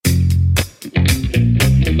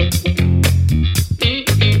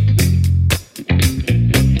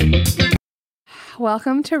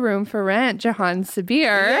welcome to Room for Rent, JIHAN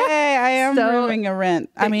SABIR. Yay, I am renting a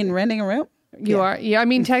room. You are? Yeah, I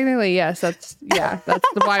mean, technically, yes. That's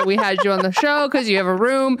why we had you on the show, because you have a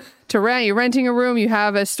room to rent. You're renting a room. You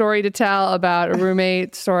have a story to tell about a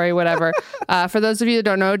roommate story, whatever. For those of you that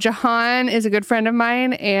don't know, JIHAN is a good friend of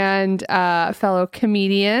mine and a fellow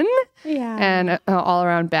comedian. Yeah. And all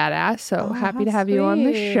around badass. So happy to have you on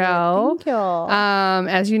the show. Thank you.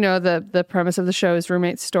 As you know, the premise of the show is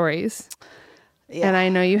roommate stories. Yeah. And I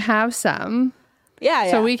know you have some.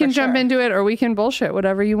 Yeah. So we can jump into it or we can bullshit,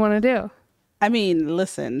 whatever you want to do. I mean,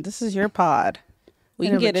 listen, this is your pod. We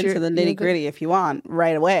can get into the nitty gritty if you want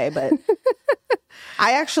right away. But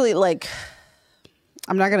I actually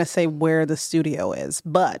I'm not going to say where the studio is,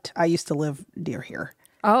 but I used to live near here.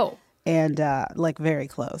 Oh. And very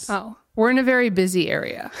close. Oh, we're in a very busy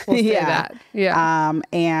area. We'll say that. Yeah. I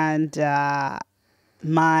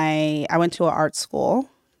went to an art school,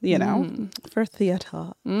 for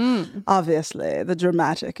theater. Obviously, the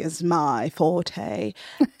dramatic is my forte.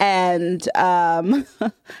 And my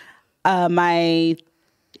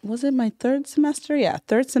third semester? Yeah,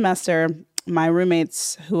 third semester, my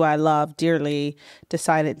roommates, who I love dearly,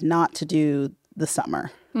 decided not to do the summer.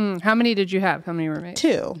 How many did you have? How many roommates?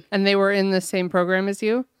 2. And they were in the same program as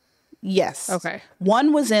you? Yes. Okay.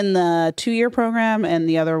 One was in the 2-year program and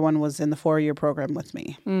the other one was in the 4-year program with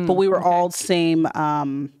me. But we were all same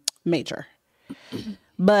major.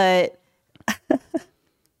 But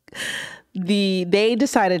they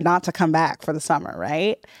decided not to come back for the summer,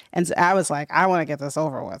 right? And so I was like, I want to get this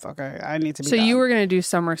over with. Okay, I need to be. So done. You were going to do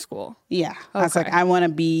summer school? Yeah. Okay. I was like, I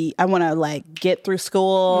want to get through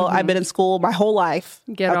school. I've been in school my whole life.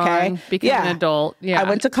 Get on, become an adult. Yeah. I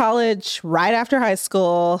went to college right after high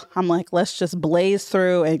school. I'm like, let's just blaze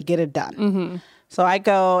through and get it done. So I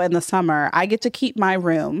go in the summer. I get to keep my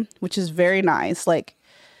room, which is very nice.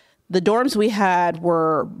 The dorms we had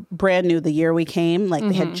were brand new the year we came.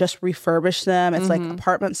 They had just refurbished them. It's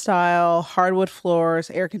apartment style, hardwood floors,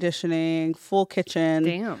 air conditioning, full kitchen.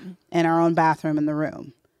 Damn. And our own bathroom in the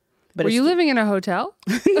room. But were you living in a hotel?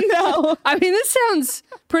 No. I mean, this sounds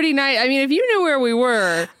pretty nice. I mean, if you knew where we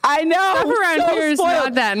were. I know. Stuff around here is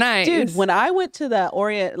not that nice. Dude, when I went to the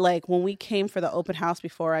Orient, when we came for the open house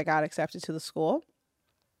before I got accepted to the school,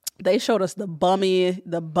 they showed us the bummy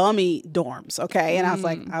dorms, okay? And I was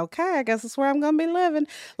like, okay, I guess that's where I'm going to be living.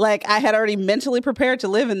 I had already mentally prepared to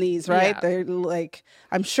live in these, right? Yeah. They're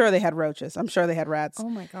I'm sure they had roaches. I'm sure they had rats. Oh,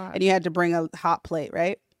 my God. And you had to bring a hot plate,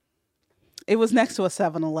 right? It was next to a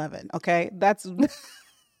 7-Eleven, okay? That's never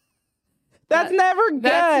good.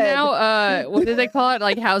 That's now, what did they call it?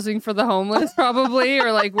 Housing for the homeless, probably,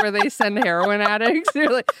 or where they send heroin addicts.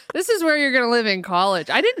 You're like, this is where you're going to live in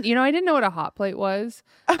college. I didn't know what a hot plate was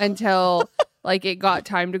until it got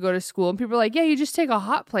time to go to school, and people were like, yeah, you just take a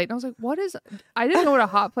hot plate. And I was like, I didn't know what a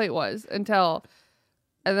hot plate was and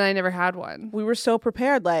then I never had one. We were so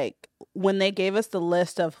prepared. When they gave us the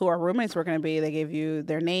list of who our roommates were going to be, they gave you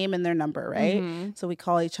their name and their number, right? So we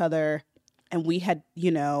call each other, and we had,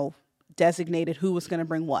 designated who was going to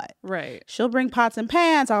bring what. Right. She'll bring pots and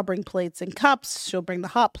pans. I'll bring plates and cups. She'll bring the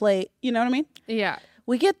hot plate. You know what I mean? Yeah.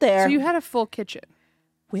 We get there. So you had a full kitchen.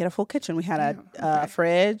 We had a full kitchen. We had a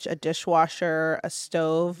fridge, a dishwasher, a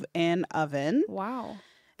stove, and oven. Wow.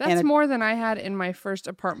 That's more than I had in my first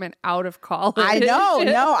apartment out of college. I know.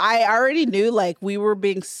 No, I already knew we were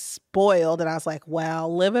being spoiled. And I was like,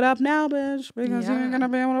 well, live it up now, bitch, because you ain't going to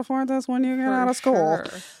be able to afford this when you get out of school.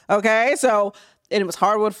 Sure. Okay. So it was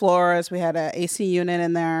hardwood floors. We had an AC unit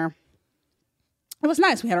in there. It was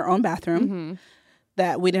nice. We had our own bathroom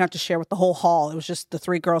that we didn't have to share with the whole hall. It was just the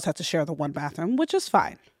 3 girls had to share the one bathroom, which is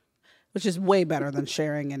fine, which is way better than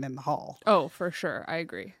sharing it in the hall. Oh, for sure. I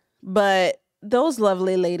agree. But those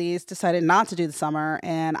lovely ladies decided not to do the summer,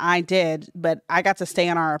 and I did, but I got to stay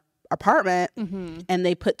in our apartment, and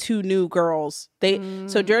they put 2 new girls.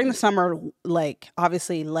 So during the summer,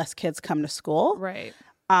 obviously less kids come to school. Right.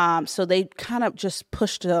 So they kind of just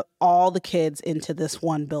pushed all the kids into this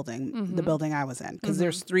one building, the building I was in, because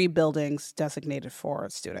there's 3 buildings designated for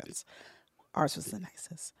students. Ours was the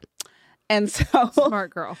nicest. And so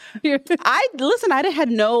smart girl. I had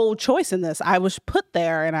no choice in this. I was put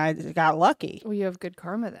there and I got lucky. Well, you have good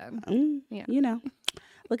karma then. Yeah.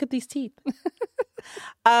 Look at these teeth.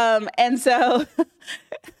 And so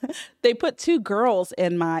they put 2 new girls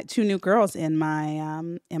in my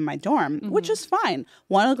dorm, which is fine.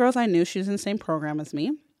 One of the girls I knew, she was in the same program as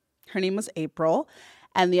me. Her name was April.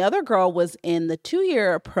 And the other girl was in the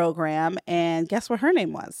 2-year program. And guess what her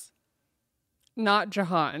name was? Not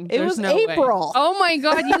JIHAN. It was April. Way. Oh my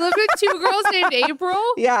God. You lived with 2 girls named April?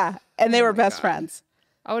 Yeah. And they were best friends.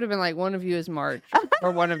 I would have been like, one of you is March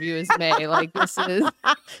or one of you is May. Like, this is,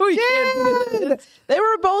 we can't do this. They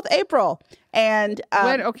were both April. And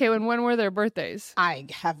when were their birthdays? I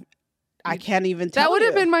can't even tell you. That would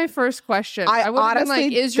have been my first question. I would have been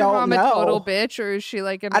like, is your mom a total bitch or is she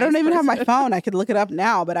like a nice I don't even person? have my phone. I could look it up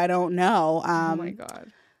now, but I don't know. Oh my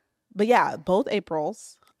God. But yeah, both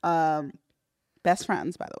Aprils. Best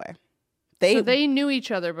friends, by the way. So they knew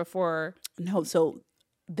each other before. No, so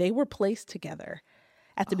they were placed together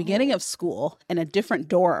at the beginning of school in a different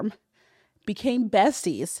dorm, became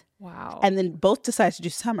besties. Wow. And then both decided to do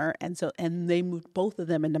summer. And they moved both of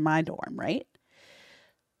them into my dorm, right?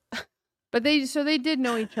 But they did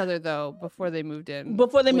know each other though before they moved in.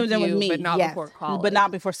 Before they moved in with me, but not before college. But not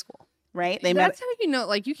before school, right? That's how you know.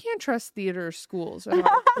 Like, you can't trust theater schools and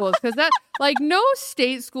schools because that, like, no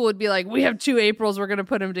state school would be like, we have 2 Aprils, we're gonna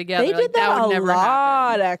put them together. They did that would a never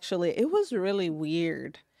lot. happen. Actually, it was really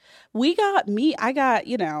weird. I got,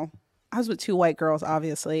 I was with 2 white girls,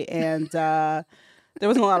 obviously, and there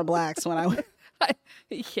wasn't a lot of blacks when I went.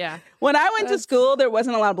 Yeah. When I went to school, there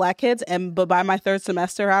wasn't a lot of black kids, but by my 3rd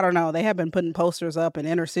semester, I don't know, they had been putting posters up in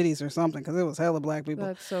inner cities or something because it was hella black people.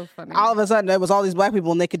 That's so funny. All of a sudden, it was all these black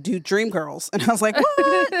people, and they could do Dream Girls, and I was like,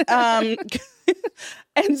 what?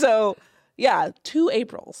 And so, yeah, 2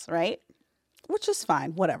 Aprils, right? Which is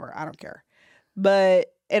fine, whatever, I don't care.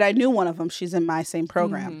 And I knew one of them. She's in my same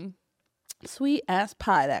program. Mm-hmm. Sweet ass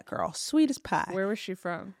pie, that girl. Sweet as pie. Where was she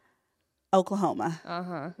from? Oklahoma.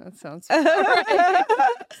 That sounds right.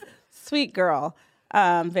 Sweet girl.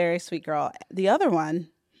 Very sweet girl. The other one,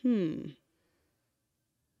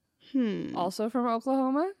 Also from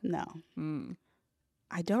Oklahoma? No.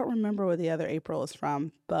 I don't remember where the other April is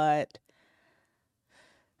from, but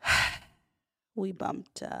we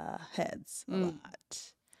bumped heads a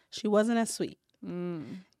lot. She wasn't as sweet.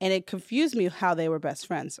 And it confused me how they were best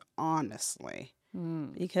friends, honestly.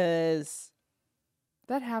 Because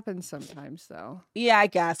that happens sometimes, though. Yeah, I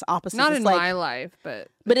guess opposites. Not in my life, but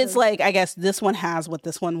it's like, I guess this one has what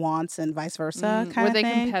this one wants, and vice versa. Kind of thing. Were they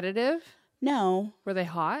thing. competitive? No. Were they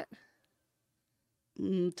hot?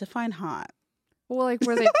 Define hot. Well, like,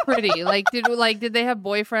 were they pretty? did they have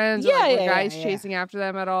boyfriends? Yeah, or, were guys chasing after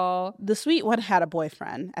them at all? The sweet one had a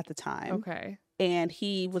boyfriend at the time. Okay. And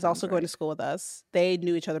he was also going to school with us. They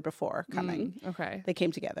knew each other before coming. Okay. They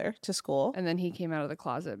came together to school. And then he came out of the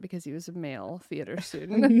closet because he was a male theater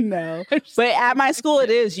student. No. But at my school, it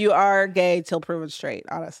is. You are gay till proven straight,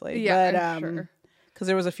 honestly. Yeah, sure. Because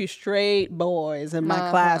there was a few straight boys in my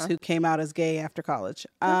class who came out as gay after college.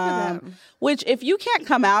 Which, if you can't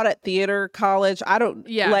come out at theater college, I don't,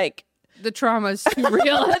 like... The trauma is too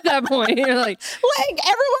real at that point. You're like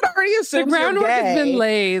everyone already assumes the groundwork you're gay. has been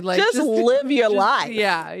laid. Like, just live your life.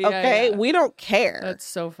 Yeah. Okay, we don't care. That's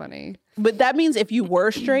so funny. But that means if you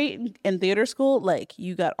were straight in theater school, like,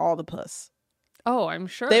 you got all the puss. Oh, I'm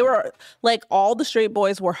sure they were like, all the straight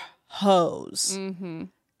boys were hoes,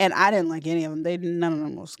 and I didn't like any of them. None of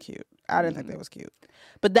them was cute. I didn't think they was cute.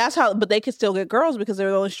 But that's how. But they could still get girls because they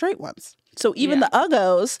were the only straight ones. So even the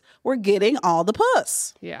uggos were getting all the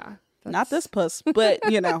puss. Yeah. Not this puss, but,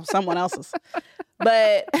 someone else's.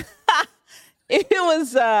 But it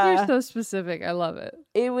was... You're so specific. I love it.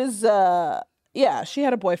 It was... she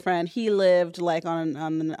had a boyfriend. He lived, like, on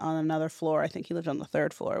another floor. I think he lived on the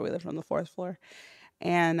 3rd floor. We lived on the 4th floor.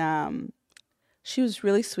 And she was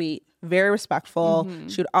really sweet, very respectful.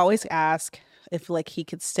 She would always ask if, like, he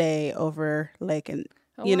could stay over, like, and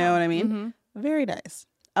you know what I mean? Very nice.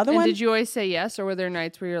 Did you always say yes, or were there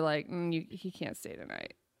nights where you're like, he can't stay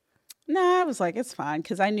tonight? No, I was like, it's fine,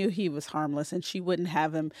 because I knew he was harmless, and she wouldn't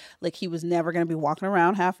have him, like, he was never going to be walking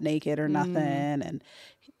around half naked or nothing, and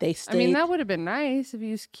they stayed. I mean, that would have been nice if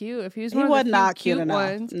he was cute. If he was one of the not cute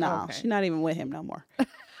enough. Ones. No, she's not even with him no more. I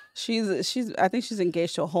think she's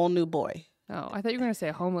engaged to a whole new boy. Oh, I thought you were going to say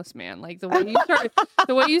a homeless man. Like, the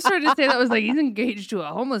way you started to say that was like, he's engaged to a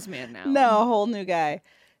homeless man now. No, a whole new guy.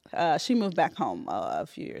 She moved back home a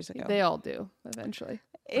few years ago. They all do, eventually.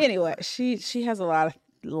 Anyway, she has a lot of,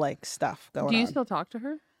 like, stuff going on. Do you still talk to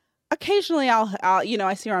her? Occasionally, I'll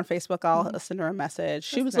I see her on Facebook. I'll send her a message.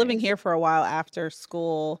 She was living here for a while after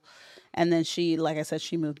school, and then she, like I said,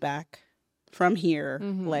 she moved back from here,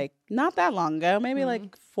 like, not that long ago, maybe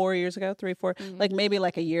like 4 years ago, 3, 4, like maybe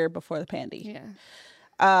like a year before the pandy.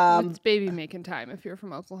 Yeah. It's baby making time. If you're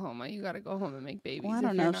from Oklahoma, you got to go home and make babies. Well, I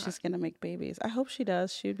don't know if she's going to make babies. I hope she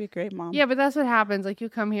does. She would be a great mom. Yeah, but that's what happens. Like, you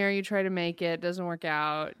come here, you try to make it, doesn't work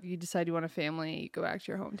out. You decide you want a family, you go back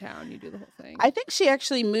to your hometown, you do the whole thing. I think she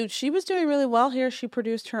actually moved. She was doing really well here. She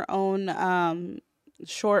produced her own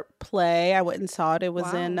short play. I went and saw it. It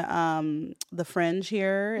was in the Fringe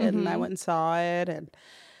here, and I went and saw it. And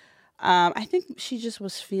I think she just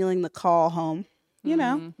was feeling the call home. You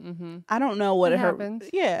know, I don't know what happens.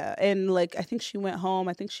 Yeah. And like, I think she went home.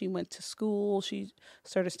 I think she went to school. She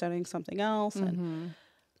started studying something else. And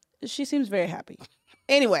she seems very happy.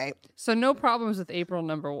 Anyway. So no problems with April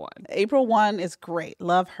number 1. April 1 is great.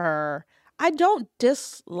 Love her. I don't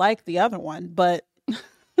dislike the other one, but.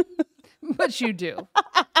 But you do.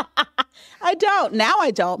 I don't. Now I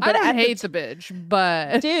don't. But I don't hate the bitch,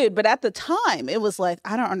 but. Dude, but at the time, it was like,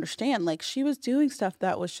 I don't understand. Like, she was doing stuff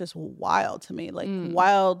that was just wild to me. Like,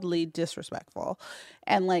 wildly disrespectful.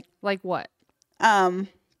 And like. Like what?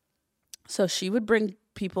 So she would bring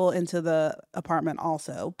people into the apartment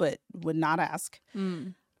also, but would not ask.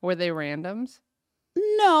 Were they randoms?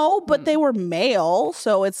 No, but they were male,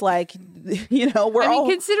 so it's like, you know,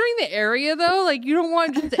 considering the area though, like you don't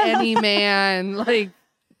want just any man, like.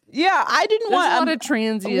 Yeah, I didn't want a lot of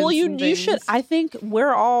transients. Well, you should. I think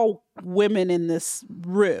we're all women in this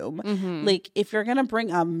room. Like, if you're gonna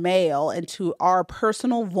bring a male into our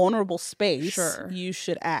personal vulnerable space, you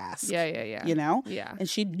should ask. Yeah. You know. Yeah. And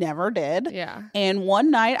she never did. Yeah. And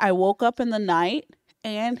one night, I woke up in the night,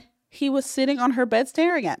 and he was sitting on her bed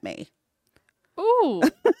staring at me. Ooh.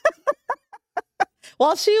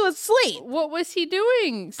 While she was asleep. What was he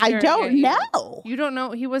doing? I don't know. You don't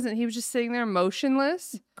know? He was just sitting there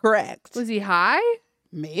motionless? Correct. Was he high?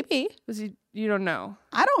 Maybe. Was he? You don't know.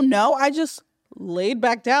 I don't know. I just laid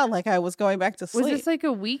back down like I was going back to sleep. Was this like a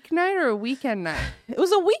weeknight or a weekend night? It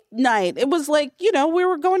was a weeknight. It was like, you know, we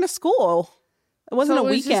were going to school. It wasn't a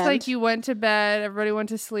weekend. Just like you went to bed, everybody went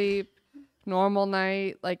to sleep, normal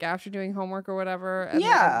night, like after doing homework or whatever. And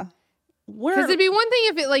yeah. Because it'd be one thing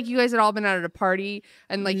if it like you guys had all been out at a party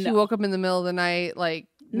and like he woke up in the middle of the night, like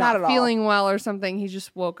not feeling well or something. He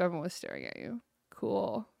just woke up and was staring at you.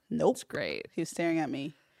 Cool. Nope. It's great. He was staring at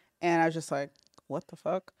me. And I was just like, what the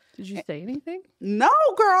fuck? Did you say anything? No,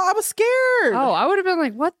 girl. I was scared. Oh, I would have been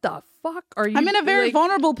like, what the fuck are you? I'm in a very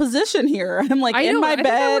vulnerable position here. I'm like in my bed.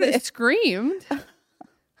 I would have screamed.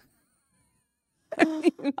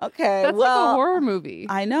 Okay, that's like a horror movie.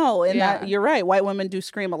 I know, and that, you're right. White women do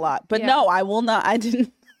scream a lot, but no, I will not. I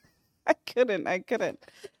didn't. I couldn't.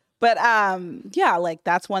 But yeah, like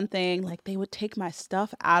that's one thing. Like they would take my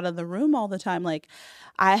stuff out of the room all the time. Like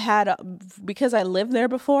I had because I lived there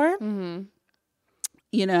before.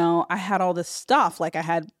 You know, I had all this stuff. Like I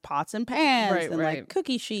had pots and pans and like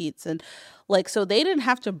cookie sheets and like so they didn't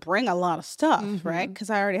have to bring a lot of stuff, right? Because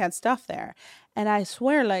I already had stuff there. And I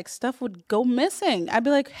swear, like, stuff would go missing. I'd be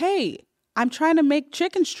like, hey, I'm trying to make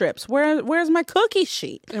chicken strips. Where's my cookie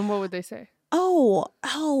sheet? And what would they say?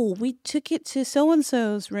 Oh, we took it to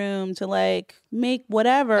so-and-so's room to, like, make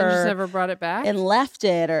whatever. And just never brought it back? And left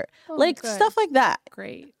it or, stuff like that.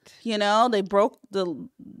 Great. You know, they broke the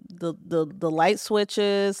light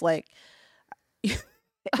switches, like,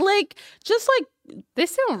 like, just like. They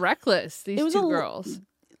sound reckless, these two girls.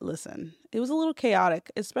 Listen, it was a little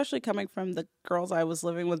chaotic, especially coming from the girls I was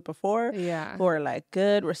living with before. Yeah. Who are like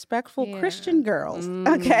good, respectful Christian girls.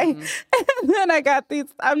 Okay. And then I got these,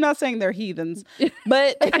 I'm not saying they're heathens,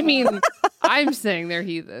 but I mean, I'm saying they're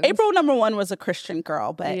heathens. April number 1 was a Christian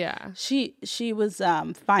girl, but she was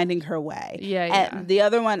finding her way. And the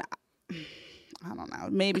other one, I don't know.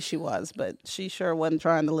 Maybe she was, but she sure wasn't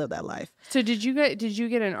trying to live that life. So did you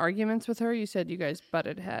get in arguments with her? You said you guys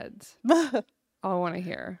butted heads. Oh, I want to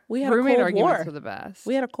hear. We had roommate a Cold arguments War. Were the best.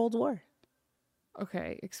 We had a Cold War.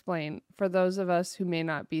 Okay, explain. For those of us who may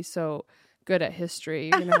not be so good at history,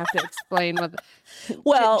 you're gonna have to explain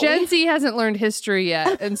what. Gen Z hasn't learned history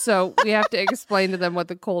yet, and so we have to explain to them what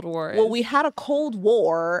the Cold War is. Well, we had a Cold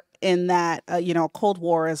War in that Cold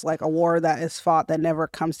War is like a war that is fought that never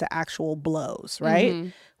comes to actual blows,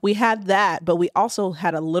 right? We had that, but we also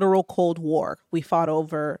had a literal Cold War. We fought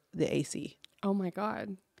over the AC. Oh my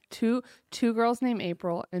God. Two girls named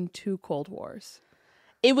April and 2 Cold Wars.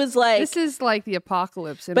 It was like this is like the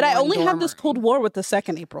apocalypse. But I only had this Cold War with the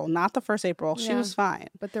second April, not the first April. She was fine.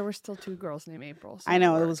 But there were still 2 girls named April. So I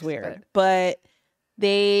know it was weird, but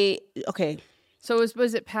they So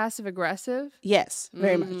was it passive aggressive? Yes,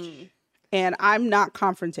 very much. And I'm not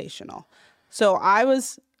confrontational, so I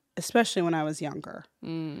was, especially when I was younger.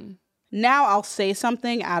 Now I'll say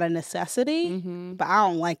something out of necessity, but I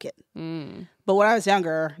don't like it. But when I was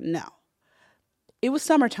younger, no. It was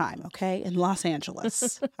summertime, okay, in Los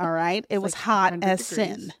Angeles, all right? It was hot as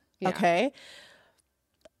sin, okay?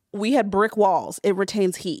 We had brick walls. It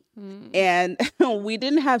retains heat. And we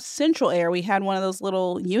didn't have central air. We had one of those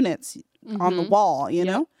little units on the wall, you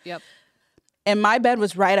know? Yep. And my bed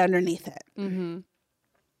was right underneath it,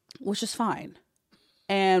 which is fine.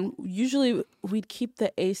 And usually we'd keep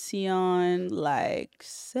the AC on like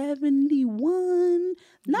 71.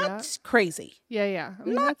 Not crazy. Yeah. I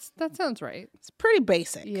mean, that sounds right. It's pretty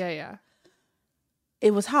basic. Yeah.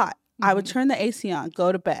 It was hot. I would turn the AC on,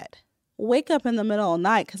 go to bed, wake up in the middle of the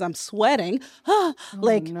night because I'm sweating.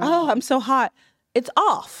 I'm so hot. It's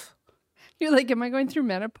off. You're like, am I going through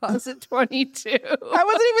menopause at 22? I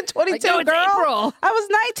wasn't even 22, like, no, girl. April. I was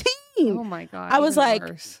 19. Oh my God. I was like,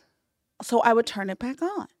 worse. So I would turn it back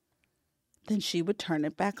on. Then she would turn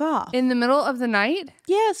it back off. In the middle of the night?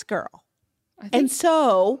 Yes, girl. And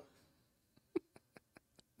so,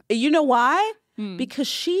 you know why? Because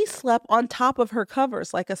she slept on top of her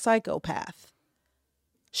covers like a psychopath.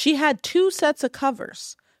 She had 2 sets of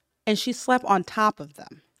covers, and she slept on top of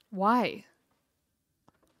them. Why?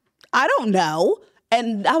 I don't know.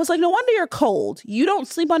 And I was like, no wonder you're cold. You don't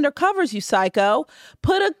sleep under covers, you psycho.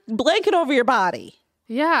 Put a blanket over your body.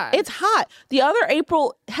 Yeah. It's hot. The other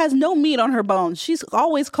April has no meat on her bones. She's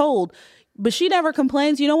always cold, but she never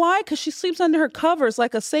complains. You know why? Because she sleeps under her covers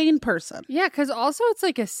like a sane person. Yeah, because also it's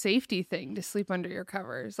like a safety thing to sleep under your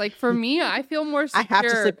covers. Like for me, I feel more secure. I have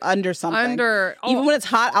to sleep under something. Even when it's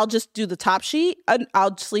hot, I'll just do the top sheet.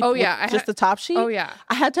 I'll sleep with just the top sheet. Oh, yeah.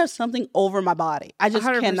 I had to have something over my body. I just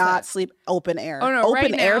 100%. Cannot sleep open air. Oh, no,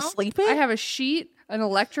 open right air now, sleeping? I have a sheet, an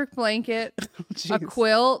electric blanket, a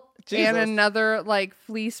quilt, and another like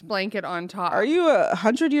fleece blanket on top. Are you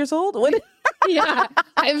 100 years old? What? Yeah,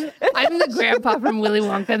 I'm the grandpa from Willy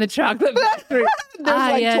Wonka and the Chocolate Factory.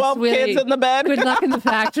 There's 12 kids in the bed. Good luck in the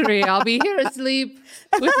factory. I'll be here asleep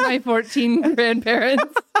with my 14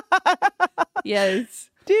 grandparents. Yes.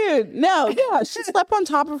 Dude, no, yeah, she slept on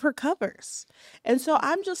top of her covers. And so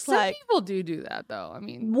I'm just Some like... people do that, though. I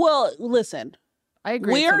mean... Well, listen. I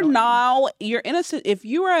agree. We're now... You're innocent. If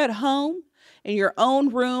you are at home in your own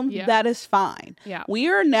room, that is fine. Yeah. We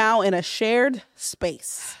are now in a shared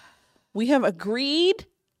space. We have agreed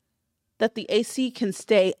that the AC can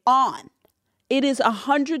stay on. It is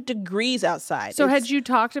 100 degrees outside. So had you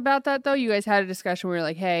talked about that, though? You guys had a discussion where you're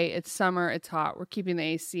like, hey, it's summer, it's hot, we're keeping the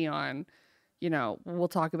AC on. You know, we'll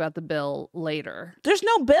talk about the bill later. There's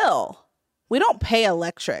no bill. We don't pay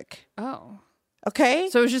electric. Oh. Okay.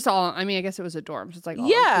 So it's just all, I mean, I guess it was a dorm. So it's like, all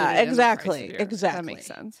exactly. That makes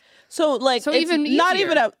sense. So like, so it's even not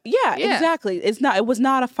easier. even exactly. It was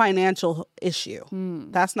not a financial issue.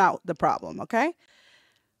 That's not the problem. Okay.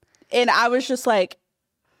 And I was just like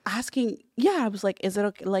asking, I was like, is it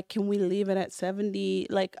okay? Like, can we leave it at 70?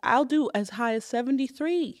 Like, I'll do as high as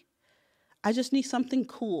 73. I just need something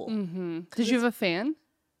cool. Did you have a fan?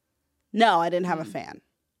 No, I didn't have a fan.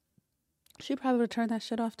 She probably would turn that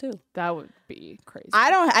shit off too. That would be crazy.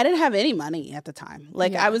 I didn't have any money at the time.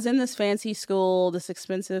 Like I was in this fancy school, this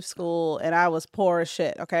expensive school, and I was poor as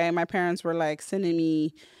shit. Okay. My parents were like sending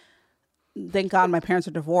me, thank God my parents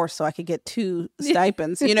are divorced so I could get 2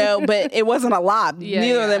 stipends, you know, but it wasn't a lot.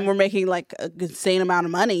 Neither of them were making like an insane amount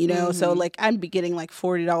of money, you know? So like I'd be getting like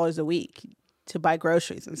 $40 a week to buy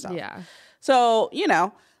groceries and stuff. Yeah. So, you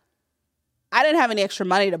know, I didn't have any extra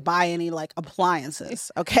money to buy any like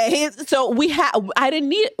appliances. Okay. So we had an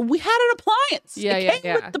appliance. Yeah. It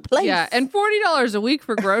came with the place. Yeah. And $40 a week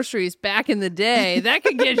for groceries back in the day, that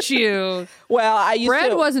could get you. Well,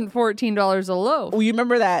 bread wasn't $14 a loaf. You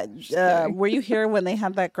remember that? Were you here when they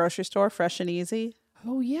had that grocery store, Fresh and Easy?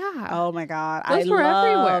 Oh, yeah. Oh, my God. Those were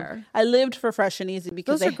everywhere. I lived for Fresh and Easy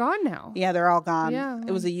because those are gone now. Yeah, they're all gone. Yeah.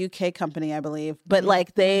 It was a UK company, I believe. But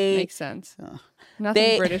like they... Makes sense.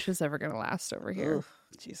 Nothing British is ever going to last over here. Ugh,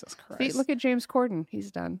 Jesus Christ. See, look at James Corden. He's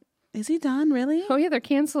done. Is he done, really? Oh, yeah. They're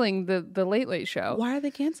canceling the Late Late Show. Why are they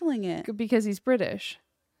canceling it? Because he's British.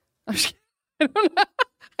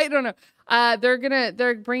 I don't know.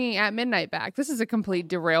 They're bringing At Midnight back. This is a complete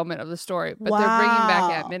derailment of the story, but they're bringing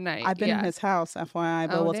back At Midnight. I've been in his house, FYI,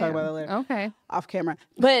 but we'll talk about it later. Okay. Off camera.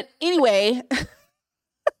 But anyway,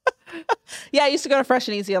 I used to go to Fresh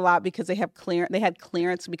and Easy a lot because they had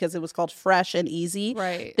clearance because it was called Fresh and Easy.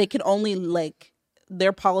 Right. They could only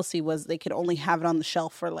their policy was they could only have it on the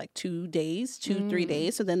shelf for like 2 days, 3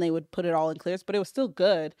 days. So then they would put it all in clearance, but it was still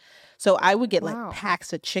good. So I would get like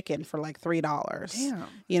packs of chicken for like $3. Damn.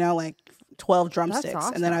 You know, like 12 drumsticks.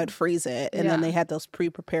 Awesome. And then I would freeze it. And then they had those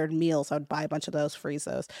pre-prepared meals. I would buy a bunch of those, freeze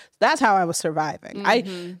those. That's how I was surviving.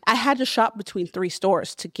 I had to shop between 3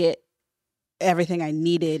 stores to get everything I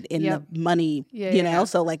needed in the money, you know?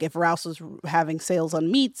 So like if Rouse was having sales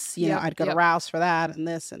on meats, you know, I'd go to Rouse for that and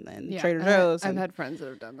this and then Trader Joe's. I've had friends that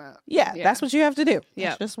have done that. Yeah, that's what you have to do. Yeah.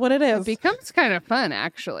 That's just what it is. It becomes kind of fun,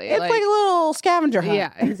 actually. It's like a little scavenger hunt.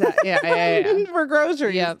 Yeah, exactly. Yeah. For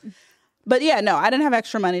groceries. Yep. But yeah, no, I didn't have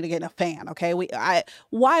extra money to get a fan. Okay,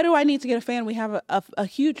 why do I need to get a fan? We have a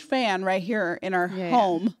huge fan right here in our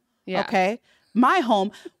home. Yeah. Okay, my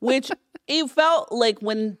home, which it felt like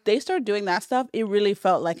when they started doing that stuff, it really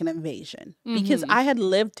felt like an invasion because I had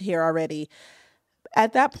lived here already.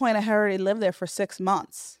 At that point, I had already lived there for 6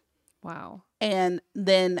 months. Wow. And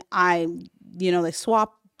then they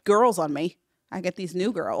swap girls on me. I get these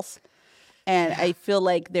new girls, and I feel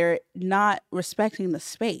like they're not respecting the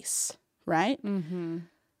space. Right? Mm-hmm.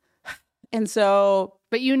 And so...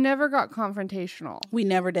 But you never got confrontational. We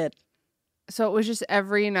never did. So it was just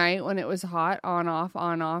every night when it was hot, on, off,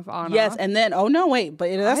 on, off, on, yes, off? And then, oh, no, wait, but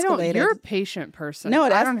it escalated. You're a patient person. No,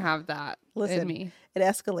 I don't have that in me. It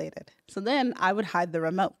escalated. So then I would hide the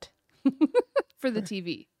remote. For the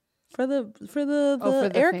TV. For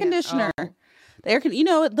the air conditioner. Oh.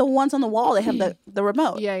 The ones on the wall, they have the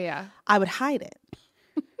remote. Yeah. I would hide it.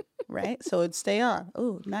 Right? So it'd stay on.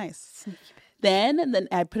 Oh, nice. And then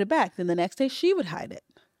I'd put it back. Then the next day she would hide it.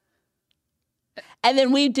 And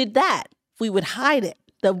then we did that. We would hide it,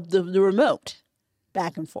 the remote,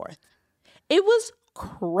 back and forth. It was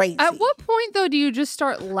crazy. At what point, though, do you just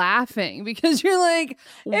start laughing? Because you're like,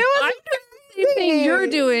 I'm doing the same thing you're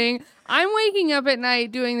doing. I'm waking up at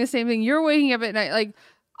night doing the same thing you're waking up at night. Like, it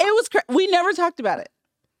was we never talked about it.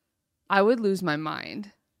 I would lose my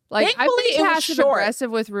mind. Like, thankfully, I've been passive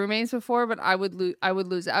aggressive with roommates before, but I would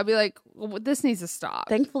lose it. I'd be like, well, this needs to stop.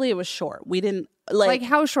 Thankfully, it was short. We didn't like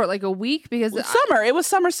how short? Like a week? Because summer. It was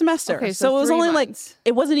summer semester. Okay, so it was only months.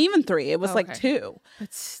 It wasn't even 3. It was like 2.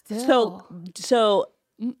 But still. So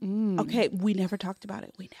okay, we never talked about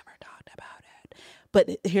it. But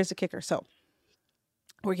here's the kicker. So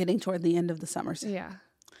we're getting toward the end of the summer. Yeah.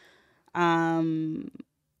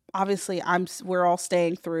 Obviously, we're all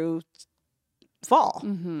staying through fall.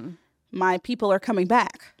 Mm-hmm. My people are coming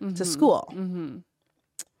back to school. Mm-hmm.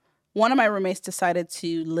 One of my roommates decided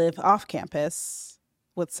to live off campus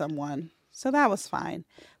with someone, so that was fine.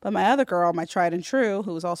 But my other girl, my tried and true,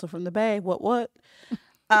 who was also from the Bay, was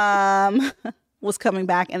coming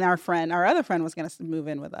back, and our other friend was going to move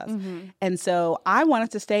in with us. Mm-hmm. And so I wanted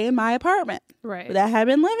to stay in my apartment that I had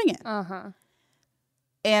been living in. Uh-huh.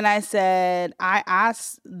 And I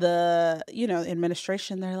asked the,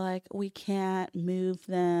 administration, they're like, we can't move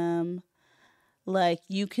them. Like,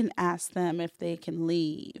 you can ask them if they can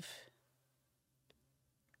leave.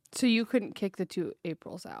 So you couldn't kick the 2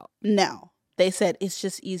 Aprils out? No. They said it's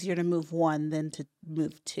just easier to move 1 than to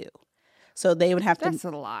move 2. So they would have to. That's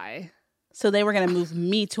a lie. So they were going to move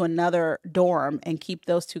me to another dorm and keep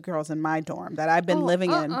those 2 girls in my dorm that I've been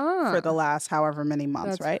living in for the last however many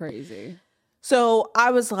months, That's right? Crazy. So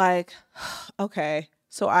I was like, okay.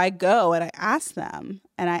 So I go and I ask them,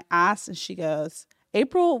 and she goes,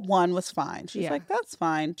 April 1 was fine. She's like, that's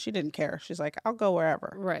fine. She didn't care. She's like, I'll go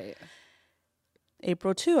wherever. Right.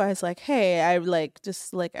 April 2, I was like, hey, I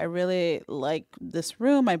really like this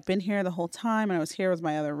room. I've been here the whole time, and I was here with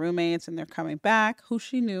my other roommates, and they're coming back, who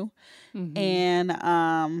she knew. Mm-hmm.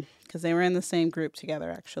 And because they were in the same group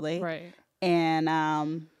together, actually. Right.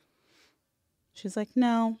 And she's like,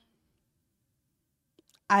 no.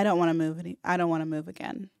 I don't want to move. I don't want to move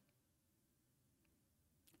again.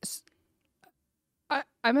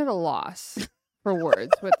 I'm at a loss for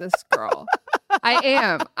words with this girl. I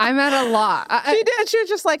am. I'm at a loss. She did. She was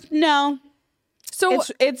just like, no. So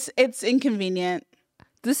it's inconvenient.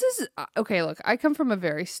 This is okay. Look, I come from a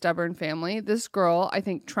very stubborn family. This girl, I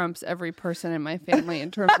think, trumps every person in my family in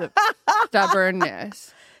terms of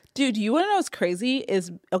stubbornness. Dude, you want to know what's crazy? Is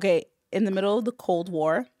okay. In the middle of the Cold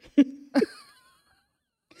War.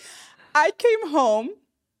 I came home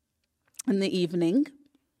in the evening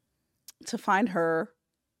to find her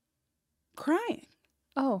crying.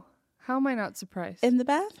 Oh, how am I not surprised? In the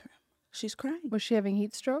bathroom. She's crying. Was she having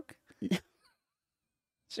heat stroke?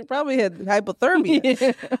 She probably had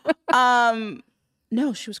hypothermia.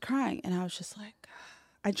 No, she was crying. And I was just like,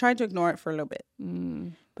 I tried to ignore it for a little bit.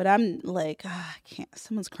 But I'm like, I can't.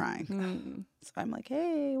 Someone's crying. So I'm like,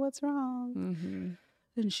 hey, what's wrong? Mm-hmm.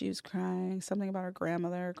 And she was crying, something about her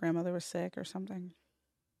grandmother. Her grandmother was sick or something.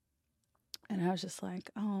 And I was just like,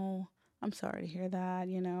 oh, I'm sorry to hear that,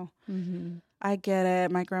 Mm-hmm. I get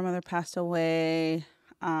it. My grandmother passed away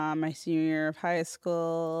my senior year of high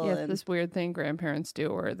school. Yeah, this weird thing grandparents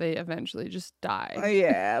do where they eventually just die.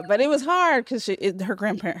 Yeah, but it was hard because her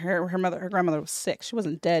grandmother was sick. She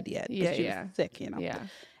wasn't dead yet. Yeah, she was sick, Yeah.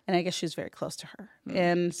 And I guess she was very close to her. Mm.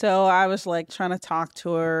 And so I was like trying to talk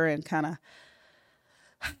to her and kind of...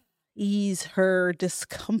 ease her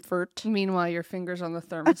discomfort. Meanwhile, your fingers on the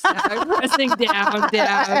thermostat, pressing down,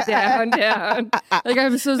 down, down, down. Like,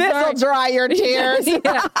 I'm so sorry. This'll dry your tears.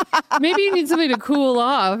 Yeah. Maybe you need something to cool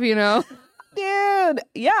off, you know? Dude.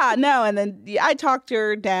 Yeah, no. And then I talked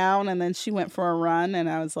her down, and then she went for a run, and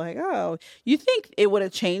I was like, oh, you think it would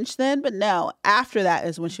have changed then? But no, after that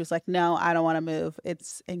is when she was like, no, I don't want to move.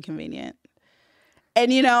 It's inconvenient.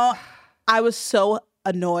 And, you know, I was so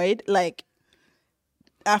annoyed, like,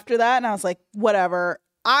 after that, and I was like, whatever.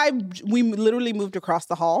 We literally moved across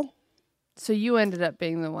the hall. So you ended up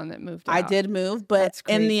being the one that moved out. I did move, but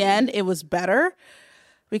in the end, it was better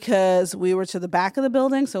because we were to the back of the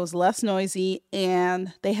building, so it was less noisy,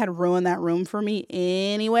 and they had ruined that room for me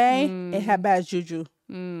anyway. It had bad juju.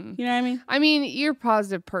 You know what I mean? I mean, you're a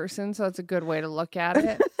positive person, so that's a good way to look at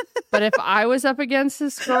it. But if I was up against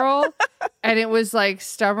this girl and it was like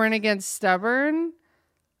stubborn against stubborn,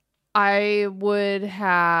 I would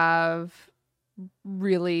have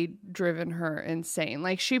really driven her insane.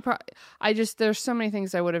 Like there's so many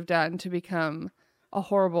things I would have done to become a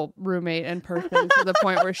horrible roommate and person to the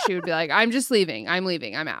point where she would be like, I'm just leaving. I'm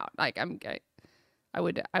leaving. I'm out. Like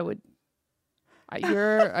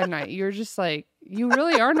you're a night. You're just like, you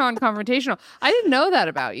really are non-confrontational. I didn't know that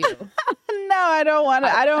about you. No, I don't want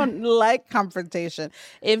to. I don't like confrontation.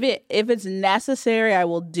 If it's necessary, I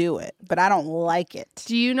will do it, but I don't like it.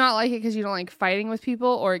 Do you not like it because you don't like fighting with people,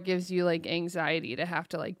 or it gives you like anxiety to have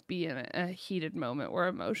to like be in a heated moment where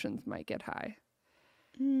emotions might get high?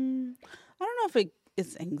 I don't know if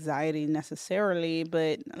it's anxiety necessarily,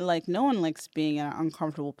 but like no one likes being in an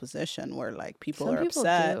uncomfortable position where like people are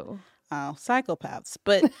upset. Do. Psychopaths,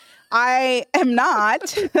 but I am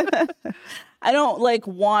not. I don't like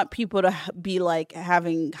want people to be like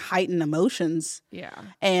having heightened emotions. Yeah.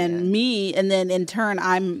 And then in turn,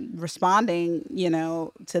 I'm responding, you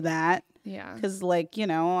know, to that. Yeah. Because like, you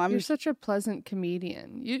know, you're such a pleasant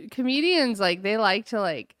comedian. Comedians, like, they like to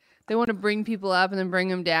like, they want to bring people up and then bring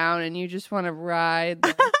them down, and you just want to ride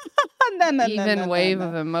the even wave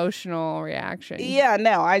of emotional reaction. Yeah,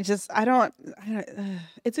 no, I don't.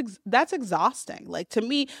 That's exhausting. Like, to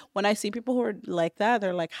me, when I see people who are like that,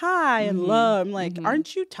 they're like high and low. I'm like,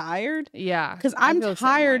 aren't you tired? Yeah, because I'm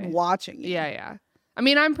tired watching you. Yeah. I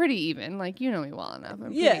mean, I'm pretty even. Like, you know me well enough.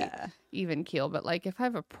 I'm pretty even keel. But like, if I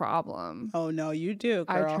have a problem, oh no, you do,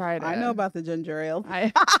 girl. I know about the ginger ale.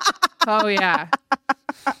 Oh yeah.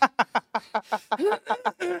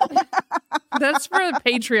 That's for the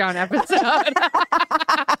Patreon episode.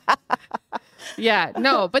 Yeah,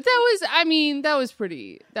 no, but that was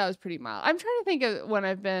pretty mild. I'm trying to think of when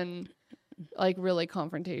I've been like really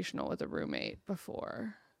confrontational with a roommate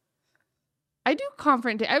before. I've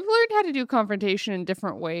learned how to do confrontation in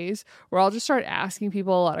different ways, where I'll just start asking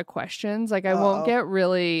people a lot of questions. Like, I won't get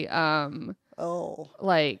really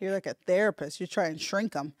like, you're like a therapist. You try and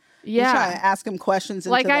shrink them. Yeah. You try and ask them questions.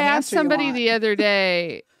 Like, I asked somebody the other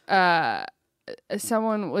day,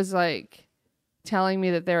 someone was like telling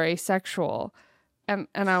me that they're asexual, and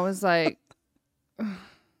I was like,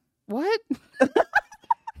 what?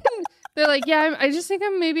 They're like, yeah, I just think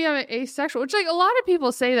I'm asexual, which like a lot of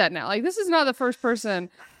people say that now. Like, this is not the first person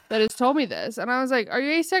that has told me this. And I was like, are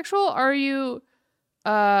you asexual? Are you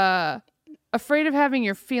afraid of having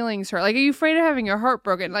your feelings hurt? Like, are you afraid of having your heart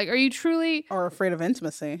broken? Like, are you truly... Or afraid of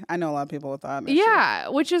intimacy? I know a lot of people with that. Yeah,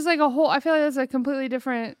 which is like I feel like that's a completely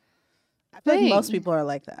different I feel like most people are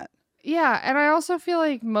like that. Yeah, and I also feel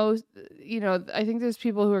like I think there's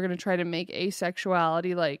people who are going to try to make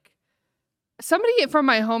asexuality like... Somebody from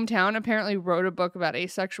my hometown apparently wrote a book about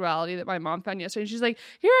asexuality that my mom found yesterday. She's like,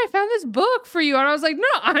 here, I found this book for you. And I was like, no,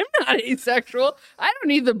 I'm not asexual. I don't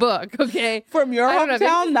need the book, okay? From your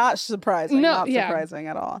hometown? Not surprising. No, not surprising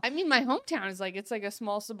at all. I mean, my hometown is like, it's like a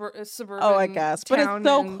small suburban Oh, I guess. But it's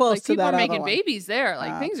so close to that other one. People are making babies there.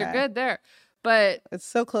 Like, things are good there. But... It's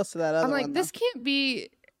so close to that other one. I'm like, this can't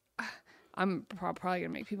be... I'm probably going to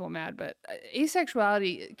make people mad, but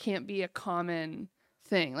asexuality can't be a common...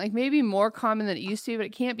 thing. Like, maybe more common than it used to be, but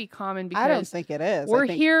it can't be common because I don't think it is. We're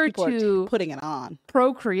here to putting it on,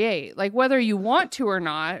 procreate. Like, whether you want to or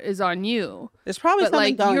not is on you. There's probably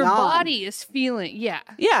something going on. Your body is feeling, yeah.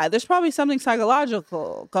 There's probably something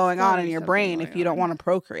psychological going on in your brain if you don't want to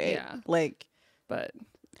procreate. Yeah, like, but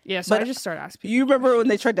yeah. So I just started asking people. You remember when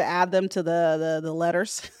they tried to add them to the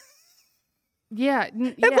letters? Yeah.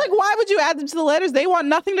 It's like, why would you add them to the letters? They want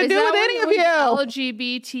nothing to do with any of you.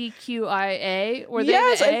 LGBTQIA?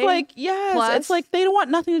 Yes, it's like, it's like they don't want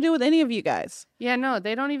nothing to do with any of you guys. Yeah, no,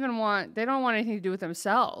 they don't want anything to do with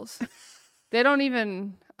themselves. I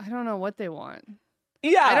don't know what they want.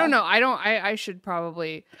 Yeah. I don't know. I should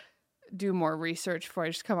probably do more research before I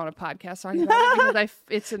just come on a podcast talking about it because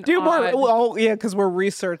it's an more. Well, yeah, because we're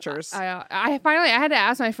researchers. I finally had to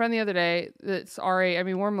ask my friend the other day that's already. I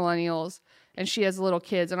mean, we're millennials, and she has little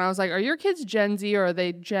kids, and I was like, "Are your kids Gen Z or are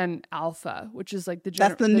they Gen Alpha?" Which is like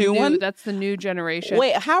that's the new one. That's the new generation.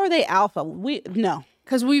 Wait, how are they Alpha? No.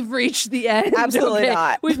 Because we've reached the end. Absolutely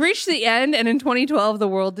not. We've reached the end, and in 2012, the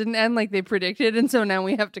world didn't end like they predicted, and so now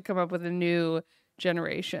we have to come up with a new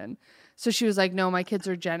generation. So she was like, no, my kids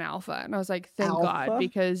are Gen Alpha. And I was like, thank God,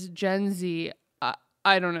 because Gen Z,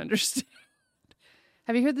 I don't understand.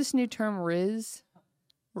 Have you heard this new term, Riz?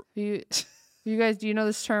 You guys, do you know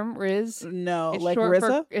this term, Riz? No, it's like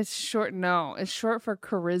RZA? It's short for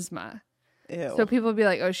charisma. Ew. So people be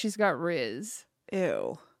like, oh, she's got Riz.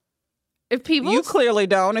 Ew. If people... You clearly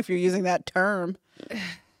don't if you're using that term.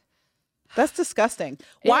 That's disgusting.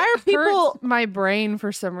 Why are people... hurts my brain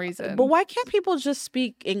for some reason. But why can't people just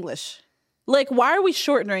speak English? Like, why are we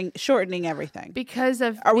shortening everything?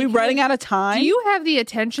 Are we running out of time? Do you have the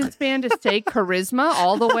attention span to say charisma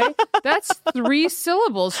all the way? That's 3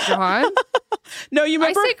 syllables, John. No, you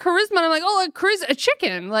remember? I say charisma, and I'm like, oh, a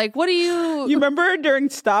chicken. Like, what do you... You remember during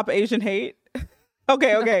Stop Asian Hate?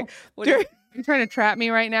 Okay. No. You're trying to trap me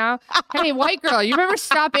right now? Hey, white girl, you remember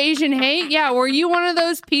Stop Asian Hate? Yeah, were you one of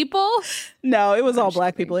those people? No, it was all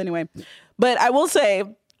black people anyway. But I will say...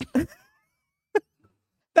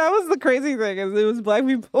 That was the crazy thing, is it was black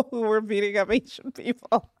people who were beating up Asian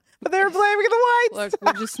people. But they were blaming the whites.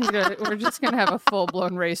 Look, we're just gonna have a full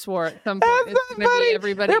blown race war at some point. That's it's gonna be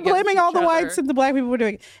everybody. They're blaming all the other. whites, and the black people were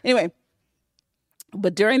doing it. Anyway,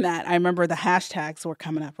 but during that, I remember the hashtags were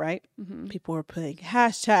coming up, right? Mm-hmm. People were putting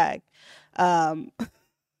hashtag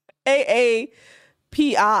AAPI.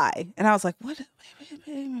 And I was like, what?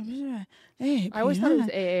 I always thought it was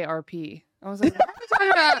AARP. I was like, what are we talking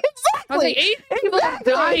about? Exactly. I was like, 8 people are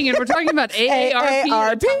dying, and we're talking about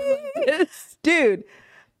AARP. Dude,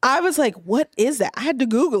 I was like, what is that? I had to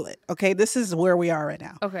Google it. Okay, this is where we are right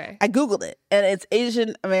now. Okay. I Googled it, and it's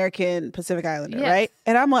Asian American Pacific Islander, yes. Right?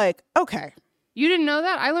 And I'm like, okay. You didn't know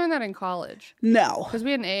that? I learned that in college. No. Because we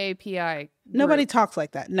had an AAPI group. Nobody talks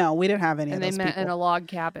like that. No, we didn't have any of those people. And they met in a log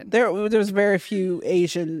cabin. There was very few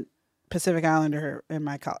Asian Pacific Islander in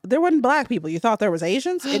my college. There wasn't black people. You thought there was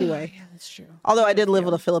Asians? Anyway. Yeah, that's true. Although I did live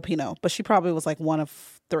with a Filipino, but she probably was like one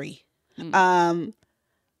of 3.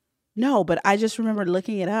 No, but I just remember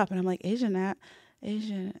looking it up, and I'm like, Asian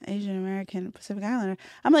American Pacific Islander.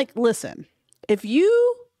 I'm like, listen, if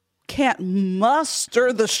you can't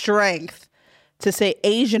muster the strength to say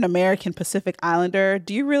Asian American Pacific Islander,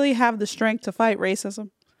 do you really have the strength to fight racism?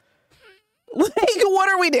 Like, what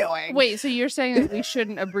are we doing? Wait, so you're saying that we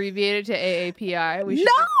shouldn't abbreviate it to AAPI? We should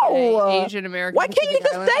no! say Asian American Why can't you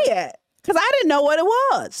just say it? Because I didn't know what it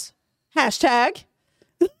was. Hashtag.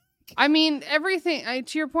 I mean, everything,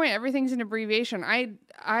 to your point, everything's an abbreviation. I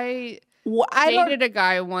dated a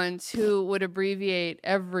guy once who would abbreviate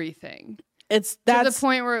everything. That's to the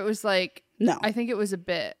point where it was like, no. I think it was a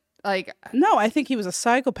bit. Like, no, I think he was a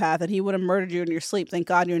psychopath and he would have murdered you in your sleep. Thank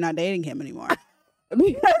God you're not dating him anymore.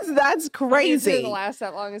 Because that's crazy. It didn't last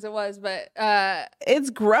that long as it was, but it's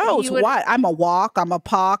gross. What? I'm a walk. I'm a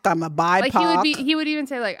POC. I'm a BIPOC. Like he would even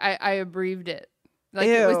say like I abbreviated it. Like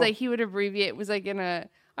Ew. It was like he would abbreviate. It was like in a.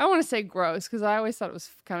 I don't want to say gross because I always thought it was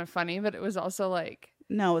kind of funny, but it was also like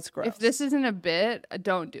no, it's gross. If this isn't a bit,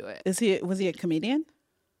 don't do it. Was he a comedian?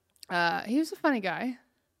 He was a funny guy.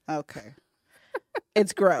 Okay,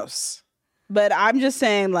 it's gross, but I'm just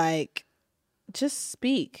saying like, just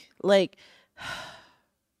speak like.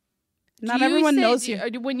 Not everyone knows you.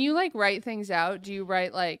 When you like write things out, do you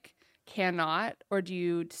write like cannot or do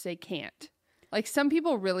you say can't? Like some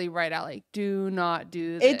people really write out like do not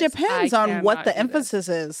do this. It depends on what the emphasis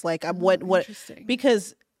is. Like what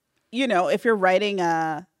because if you're writing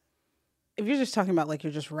if you're just talking about like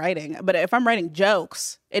you're just writing, but if I'm writing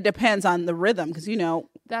jokes, it depends on the rhythm because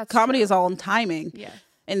that's comedy true. is all in timing. Yeah.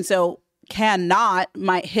 And so cannot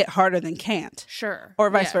might hit harder than can't. Sure. Or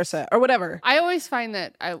vice versa. Or whatever. I always find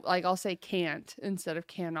that I'll say can't instead of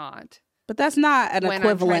cannot. But that's not an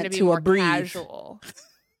equivalent to a breathe. Casual.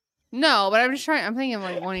 No, but I'm thinking of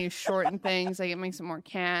like want to use shorten things, like it makes it more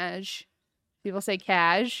cash. People say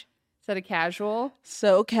cash instead of casual.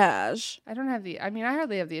 So cash. I hardly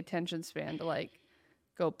have the attention span to like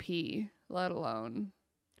go pee, let alone.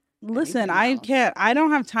 Listen, I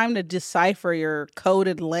don't have time to decipher your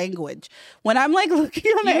coded language. When I'm like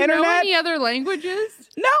looking on the internet. Do you know any other languages?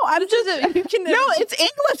 No, it's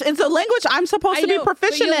English. It's a language I'm supposed to be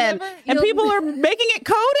proficient in. And people are making it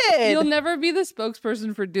coded. You'll never be the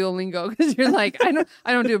spokesperson for Duolingo because you're like, I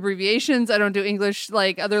don't do abbreviations. I don't do English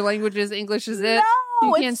like other languages. English is it.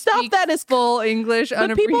 You can't it's stuff speak that is full English,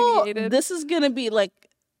 but people, unabbreviated. this is going to be like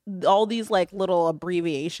all these like little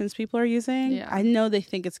abbreviations people are using. Yeah. I know they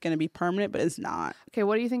think it's going to be permanent, but it's not. Okay,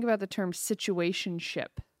 what do you think about the term situationship?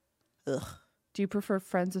 Ugh. Do you prefer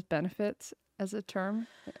friends with benefits as a term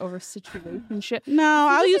over situationship? No,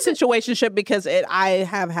 I'll use situationship because I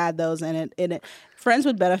have had those and it friends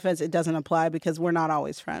with benefits, it doesn't apply because we're not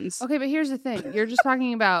always friends. Okay, but here's the thing. You're just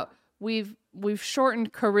talking about we've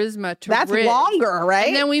shortened charisma to That's Riz. longer, right?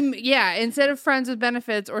 And then instead of friends with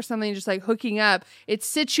benefits or something just like hooking up, it's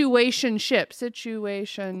situationship.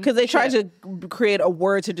 Situation. Because they tried to create a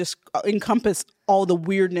word to just encompass all the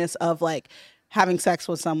weirdness of like having sex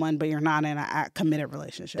with someone, but you're not in a committed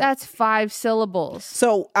relationship. That's 5 syllables.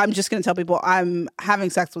 So I'm just going to tell people I'm having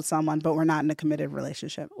sex with someone, but we're not in a committed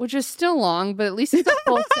relationship. Which is still long, but at least it's a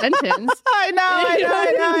full sentence. I know.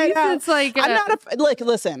 It's like I'm not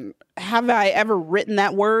listen, have I ever written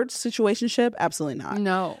that word, situationship? Absolutely not.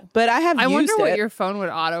 No. But I have I used wonder it. what your phone would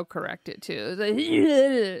auto-correct it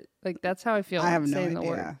to. Like that's how I feel I have no saying idea. the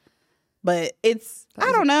word. But it's, I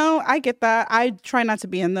don't know. I get that. I try not to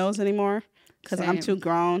be in those anymore. Because I'm too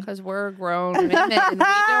grown. Because we're grown women and we don't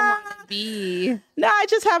want to be. No, I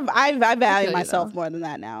value myself more than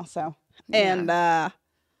that now. So, and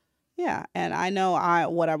and I know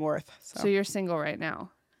what I'm worth. So you're single right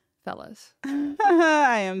now, fellas.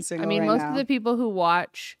 I am single. I mean, right most now. of the people who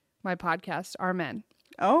watch my podcast are men.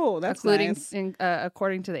 Oh, that's nice.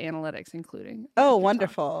 According to the analytics, including. Oh,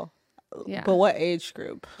 wonderful. Yeah. But what age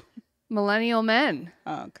group? Millennial men.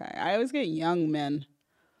 Okay. I always get young men.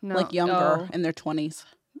 No, like younger in their 20s.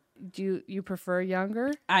 Do you prefer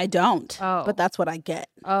younger? I don't. Oh. But that's what I get.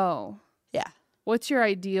 Oh. Yeah. What's your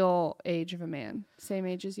ideal age of a man? Same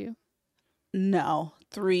age as you? No.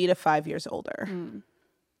 3 to 5 years older.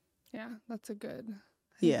 Yeah, that's a good.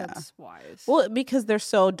 That's wise. Well, because they're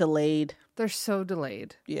so delayed. They're so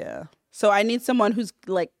delayed. Yeah. So I need someone who's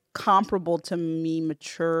like comparable to me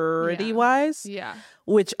maturity wise. Yeah.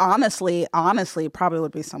 Which honestly probably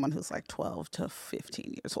would be someone who's like 12 to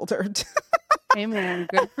 15 years older. Hey man,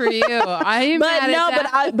 good for you. I am mad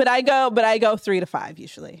at that. But I go 3 to 5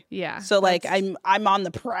 usually. Yeah. So like I'm on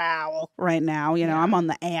the prowl right now, you know, I'm on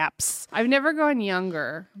the apps. I've never gone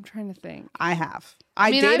younger. I'm trying to think. I have.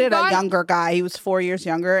 I dated a younger guy. He was 4 years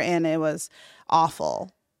younger and it was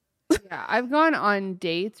awful. Yeah, I've gone on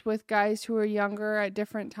dates with guys who are younger at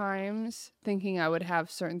different times, thinking I would have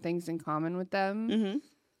certain things in common with them. Mm-hmm.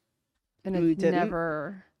 And it's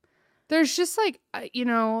never. There's just like, you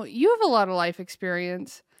know, you have a lot of life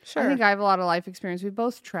experience. Sure. I think I have a lot of life experience. We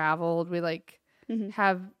both traveled. We like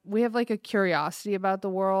have like a curiosity about the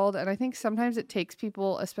world. And I think sometimes it takes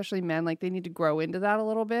people, especially men, like they need to grow into that a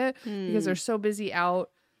little bit because they're so busy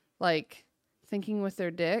out like thinking with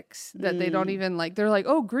their dicks that they don't even like, they're like,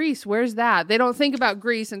 oh, Greece, where's that? They don't think about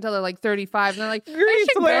Greece until they're like 35 and they're like, I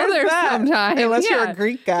should go there sometime. Unless you're a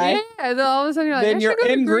Greek guy. Yeah, then all of a sudden you're like, then you're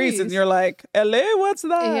in Greece and you're like, LA, what's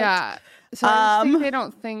that? Yeah. So I just think they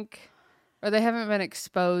don't think, or they haven't been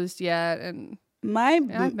exposed yet. And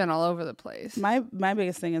I've been all over the place. My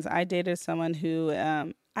biggest thing is I dated someone who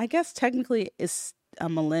I guess technically is a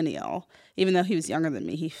millennial, even though he was younger than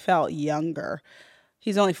me. He felt younger.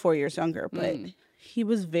 He's only 4 years younger, but he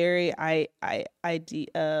was very what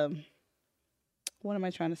am I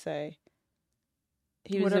trying to say?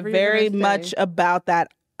 He was very much about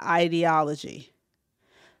that ideology.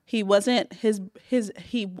 He wasn't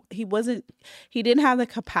he didn't have the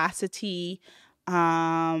capacity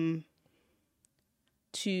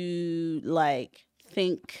to like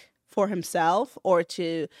think for himself or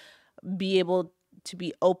to be able to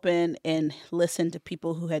be open and listen to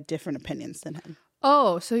people who had different opinions than him.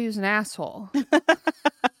 Oh, so he was an asshole.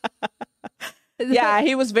 Yeah,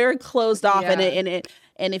 he was very closed off, and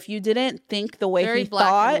if you didn't think the way very he black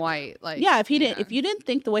thought, and white, like if you didn't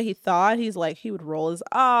think the way he thought, he would roll his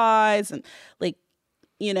eyes and like,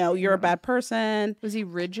 you know, you're a bad person. Was he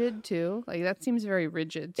rigid too? Like that seems very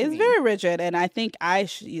rigid. It's very rigid, and I think I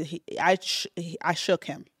shook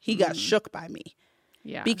him. He got shook by me.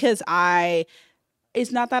 Yeah, because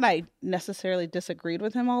it's not that I necessarily disagreed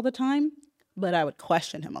with him all the time, but I would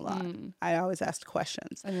question him a lot. I always asked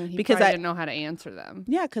questions. And then he because I didn't know how to answer them.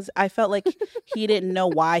 Yeah, because I felt like he didn't know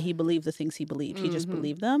why he believed the things he believed. He just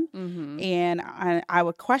believed them. And I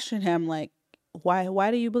would question him like,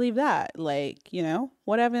 why do you believe that? Like, you know,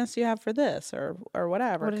 what evidence do you have for this or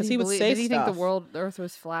whatever? Because he would say stuff. Did he think the earth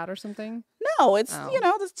was flat or something? No, it's, you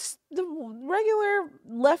know, the regular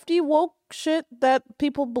lefty woke shit that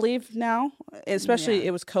people believe now. Especially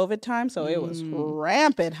it was COVID time, so it was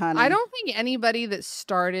rampant, honey. I don't think anybody that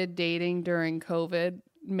started dating during COVID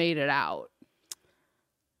made it out.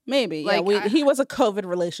 Maybe. Like, yeah, he was a COVID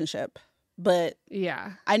relationship, but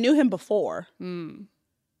yeah, I knew him before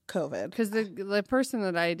COVID. Because the person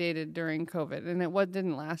that I dated during COVID, and it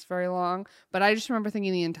didn't last very long, but I just remember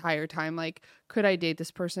thinking the entire time, like, could I date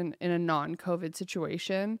this person in a non-COVID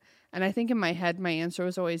situation? And I think in my head, my answer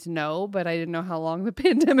was always no, but I didn't know how long the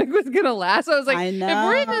pandemic was going to last. So I was like, if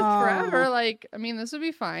we're in this forever, like, I mean, this would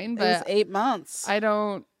be fine. But it was 8 months.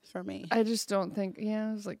 For me. I just don't think,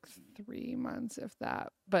 it was like 3 months, if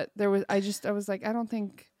that. But I was like, I don't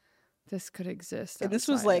think this could exist. And this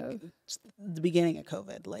was like the beginning of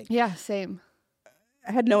COVID. Like, yeah, same.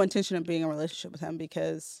 I had no intention of being in a relationship with him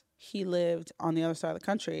because he lived on the other side of the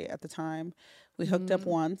country at the time. We hooked up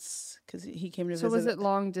once because he came to visit. So was it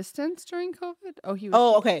long distance during COVID?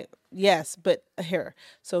 Oh, okay. Yes, but here.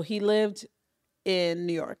 So he lived in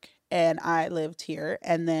New York and I lived here.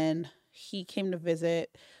 And then he came to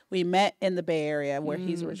visit. We met in the Bay Area where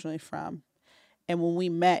he's originally from. And when we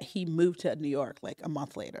met, he moved to New York like a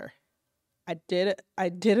month later. I did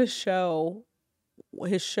a show.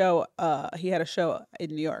 His show, he had a show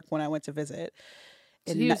in New York when I went to visit.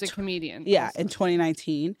 So he was a comedian. Yeah, in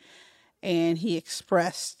 2019. And he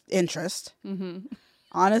expressed interest.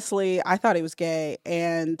 Honestly, I thought he was gay.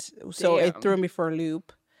 And so it threw me for a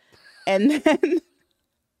loop. And then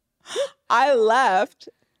I left.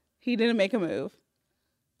 He didn't make a move.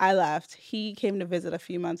 I left. He came to visit a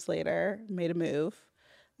few months later, made a move.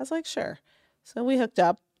 I was like, sure. So we hooked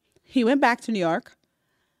up. He went back to New York.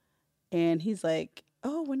 And he's like,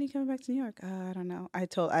 oh, when are you coming back to New York? I don't know.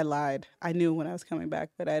 I lied. I knew when I was coming back,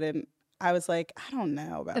 but I didn't. I was like, I don't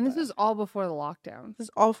know about And this that. was all before the lockdown. This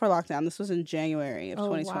was all before lockdown. This was in January of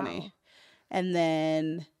 2020. Wow. And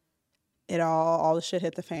then all the shit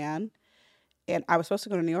hit the fan. And I was supposed to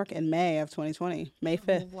go to New York in May of 2020. May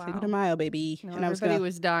 5th. Wow. Cinco de Mayo, baby. No, and everybody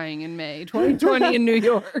was dying in May 2020 in New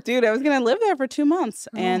York. Dude, I was going to live there for 2 months.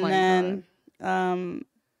 Oh and my then, God.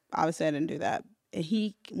 Obviously, I didn't do that.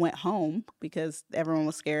 He went home because everyone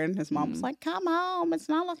was scared. And his mom was like, come home. It's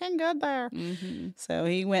not looking good there. So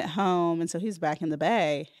he went home. And so he's back in the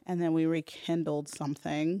Bay. And then we rekindled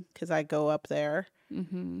something because I go up there,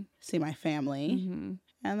 see my family.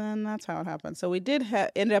 And then that's how it happened. So we did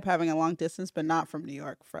ended up having a long distance, but not from New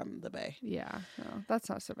York, from the Bay. Yeah, no, that's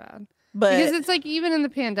not so bad. But because it's like even in the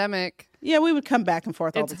pandemic, yeah, we would come back and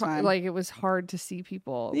forth all the time. Like it was hard to see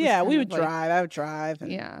people. Yeah, we would drive. I would drive.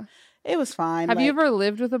 And yeah, it was fine. Have you ever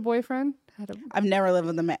lived with a boyfriend? I've never lived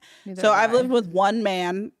with a man. So I've lived with one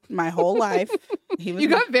man my whole life. You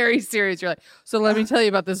got very serious. You're like, so let me tell you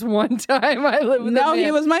about this one time I lived with a man. No,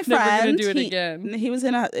 he was my friend. Never gonna do it again. He was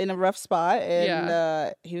in a rough spot,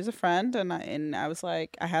 and he was a friend, and I was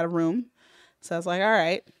like, I had a room, so I was like, all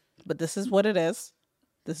right, but this is what it is.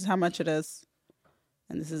 This is how much it is,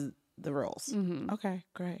 and this is the rules. Okay,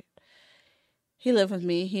 great. He lived with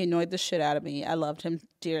me. He annoyed the shit out of me. I loved him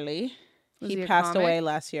dearly. He passed away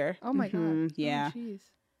last year. Oh my God. Yeah. Oh,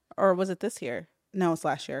 or was it this year? No, it's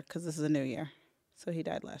last year because this is a new year. So he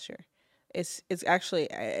died last year. It's actually,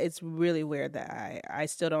 it's really weird that I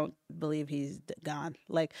still don't believe he's gone.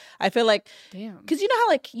 Like, I feel like, damn, because you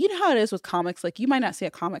know how it is with comics. Like, you might not see a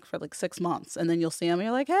comic for like 6 months, and then you'll see him, and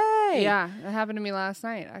you're like, hey, yeah, it happened to me last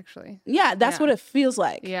night, actually. Yeah, that's what it feels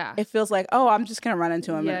like. Yeah, it feels like, oh, I'm just gonna run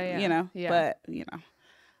into him, and, you know. Yeah. But you know,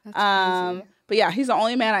 that's crazy. But yeah, he's the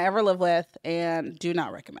only man I ever lived with, and do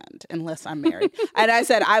not recommend unless I'm married. And I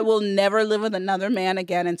said I will never live with another man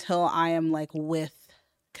again until I am like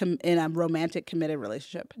in a romantic committed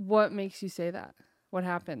relationship. What makes you say that? What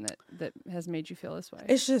happened that has made you feel this way?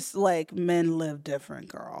 It's just like men live different,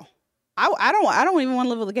 girl. I don't even want to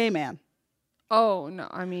live with a gay man. Oh no,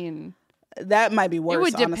 I mean that might be worse. It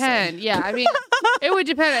would depend. Honestly. Yeah, I mean it would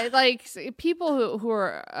depend. Like people who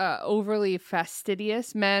are overly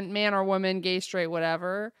fastidious, man or woman, gay, straight,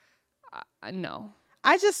 whatever. No.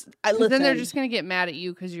 Listen. Then they're just gonna get mad at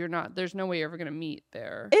you because you're not. There's no way you're ever gonna meet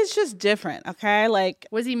there. It's just different, okay? Like,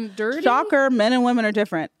 was he dirty? Shocker, men and women are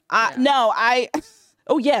different.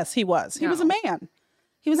 Oh yes, he was. He was a man.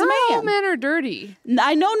 He was a man. Not all men are dirty.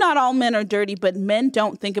 I know not all men are dirty, but men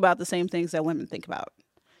don't think about the same things that women think about.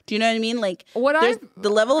 Do you know what I mean? Like, the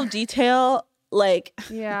level of detail. Like,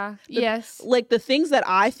 yes. Like the things that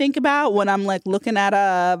I think about when I'm like looking at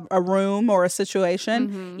a room or a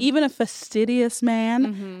situation, even a fastidious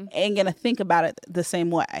man ain't gonna think about it the same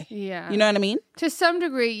way. Yeah. You know what I mean? To some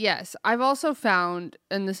degree, yes. I've also found,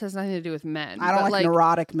 and this has nothing to do with men. I don't like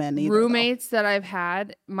neurotic men either. Roommates that I've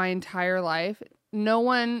had my entire life, no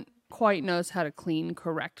one quite knows how to clean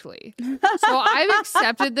correctly. So I've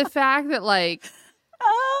accepted the fact that like,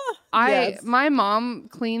 My mom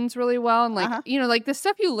cleans really well, and like like the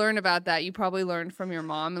stuff you learn about that you probably learned from your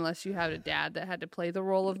mom, unless you had a dad that had to play the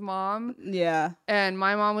role of mom. Yeah. And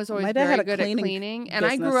my mom was always very good at cleaning, and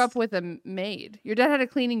I grew up with a maid. Your dad had a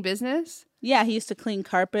cleaning business? Yeah, he used to clean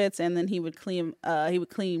carpets, and then he would clean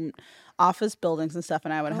office buildings and stuff,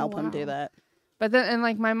 and I would help him do that. But then, and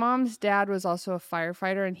like my mom's dad was also a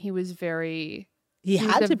firefighter, and he was very. He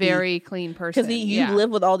had to be very clean person because you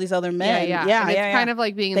live with all these other men. Yeah. It's kind of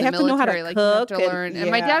like being in the military. They have to know how to cook. You have to learn.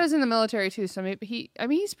 And my dad was in the military too, so maybe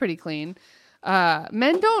he's pretty clean.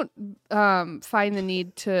 Men don't find the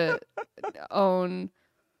need to own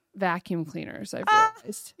vacuum cleaners. I've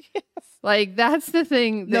realized. Yes. Like that's the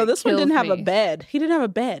thing. That this one didn't have a bed. He didn't have a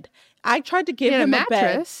bed. I tried to give him a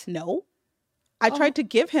mattress. Bed. No, I tried to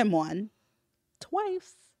give him one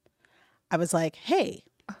twice. I was like, hey.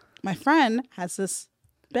 My friend has this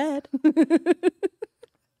bed.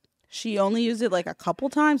 She only used it like a couple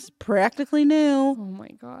times, practically new. Oh my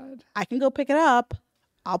God. I can go pick it up.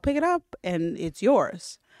 I'll pick it up and it's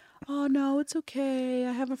yours. Oh no, it's okay.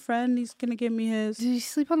 I have a friend. He's going to give me his. Did he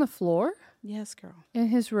sleep on the floor? Yes, girl. In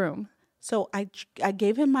his room? So I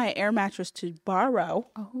gave him my air mattress to borrow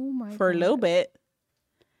for a little bit.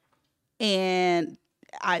 And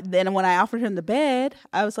then when I offered him the bed,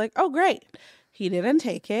 I was like, oh, great. He didn't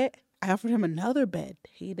take it. I offered him another bed.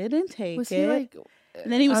 He didn't take it. He like,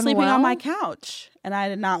 and then he was sleeping on my couch. And I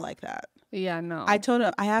did not like that. Yeah, no. I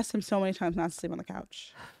asked him so many times not to sleep on the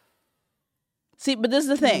couch. See, but this is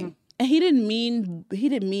the thing. And he didn't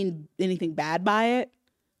mean anything bad by it.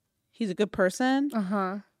 He's a good person.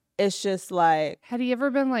 Uh-huh. It's just like. Had he ever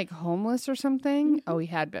been like homeless or something? Mm-hmm. Oh, he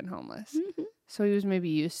had been homeless. Mm-hmm. So he was maybe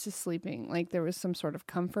used to sleeping. Like there was some sort of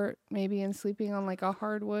comfort maybe in sleeping on like a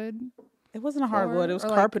hardwood. It wasn't a hardwood. It was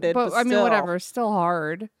carpeted. But I mean, whatever. Still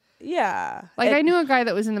hard. Yeah. Like I knew a guy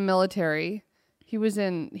that was in the military. He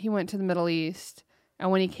went to the Middle East. And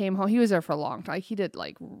when he came home, he was there for a long time. Like, he did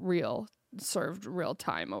like served real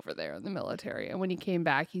time over there in the military. And when he came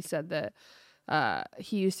back, he said that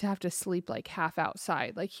he used to have to sleep like half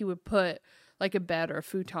outside. Like he would put like a bed or a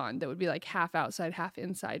futon that would be like half outside, half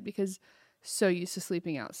inside because so used to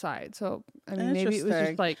sleeping outside. So I mean, maybe it was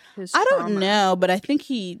just like his trauma. I don't know, but I think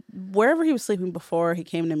wherever he was sleeping before he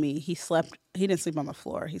came to me, he didn't sleep on the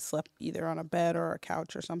floor. He slept either on a bed or a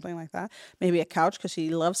couch or something like that. Maybe a couch because he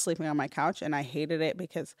loved sleeping on my couch, and I hated it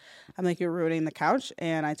because I'm like, you're ruining the couch.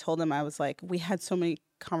 And I told him, I was like, we had so many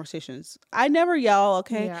conversations. I never yell,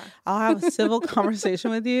 okay? Yeah. I'll have a civil conversation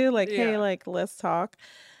with you. Like, hey, like, let's talk.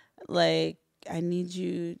 Like, I need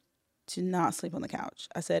you to not sleep on the couch.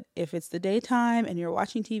 I said, if it's the daytime and you're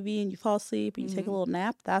watching TV and you fall asleep and you take a little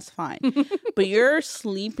nap, that's fine. But you're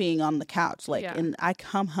sleeping on the couch. Like, and I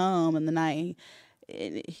come home in the night,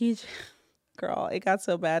 and girl, it got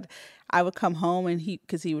so bad. I would come home and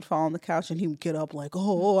because he would fall on the couch and he would get up like,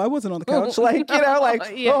 oh, I wasn't on the couch. Like, like,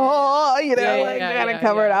 gotta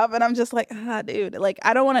cover it up. And I'm just like, dude, like,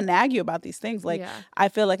 I don't want to nag you about these things. Like, I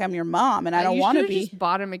feel like I'm your mom and I don't want to be. Just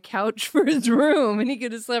bought him a couch for his room and he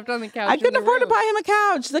could have slept on the couch. I couldn't afford to buy him a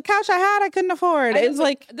couch. The couch I had, I couldn't afford. It's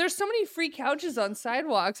like, there's so many free couches on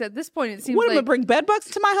sidewalks at this point. It seems what, am I bring bed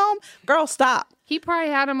bugs to my home? Girl, stop. He probably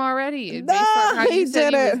had them already. Based on how he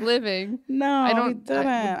said he was living. No, I don't. He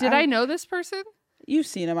didn't. Did I know this person? You've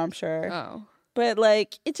seen him, I'm sure. Oh. But,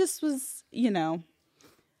 like, it just was,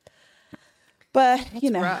 But, that's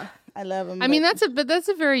rough. I love him. I mean, that's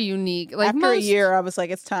a very unique. Like, after a year, I was like,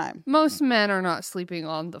 it's time. Most men are not sleeping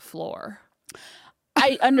on the floor.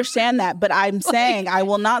 I understand that, but I'm saying I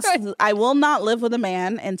will not live with a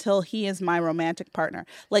man until he is my romantic partner.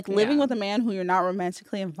 Like, living with a man who you're not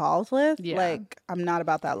romantically involved with, like, I'm not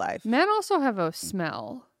about that life. Men also have a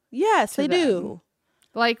smell. Yes, they do.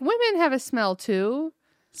 Like, women have a smell too.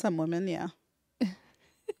 Some women, yeah.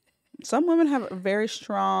 Some women have a very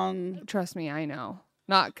strong. Trust me, I know.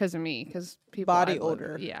 Not because of me, because people body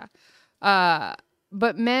odor. Yeah.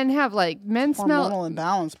 But men have men smell hormonal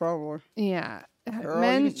imbalance, probably. Yeah. Girl,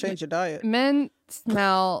 you need to change your diet. Men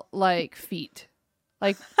smell like feet.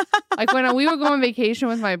 Like when we would go on vacation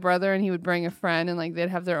with my brother and he would bring a friend and like they'd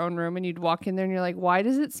have their own room and you'd walk in there and you're like, why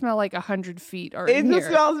does it smell like 100 feet are in here? It just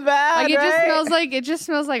smells bad. Like it just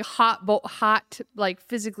smells like hot, like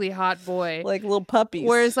physically hot boy. Like little puppies.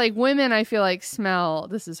 Whereas like women, I feel like smell.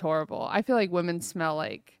 This is horrible. I feel like women smell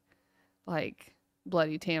like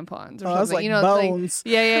bloody tampons or something. Like bones.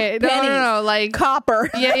 Like, yeah. No, like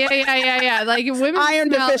copper. Yeah. Like women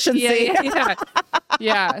iron smell, deficiency.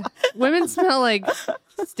 Yeah. Women smell like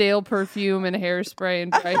stale perfume and hairspray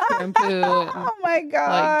and dry shampoo and Oh my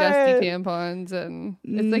God. like dusty tampons, and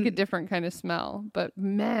it's like a different kind of smell. But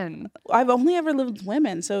men, I've only ever lived with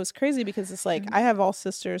women, so it's crazy because it's like I have all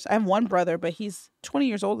sisters. I have one brother, but he's 20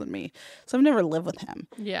 years older than me, so I've never lived with him.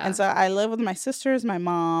 Yeah. And so I live with my sisters, my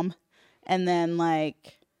mom, and then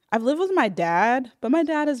like I've lived with my dad, but my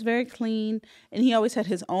dad is very clean, and he always had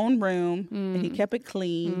his own room, and he kept it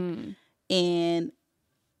clean, and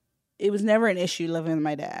it was never an issue living with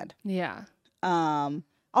my dad. Yeah.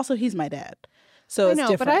 Also, he's my dad, so I it's know,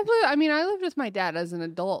 different. but I lived with my dad as an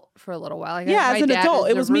adult for a little while. Like, Yeah, my as an dad adult,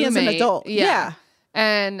 is it the was me as an roommate. adult. Yeah.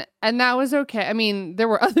 And that was okay. I mean, there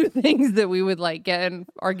were other things that we would like get in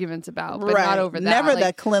arguments about, but not over that. Never like,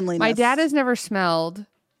 that cleanliness. My dad has never smelled.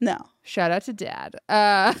 No. Shout out to Dad.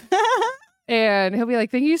 And he'll be like,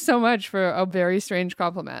 "Thank you so much for a very strange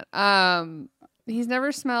compliment." He's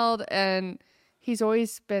never smelled, and he's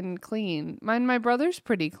always been clean. My brother's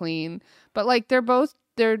pretty clean, but like they're both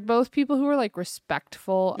people who are like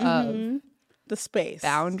respectful of the space,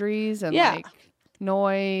 boundaries, and like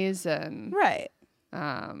noise, and right.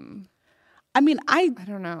 I mean, I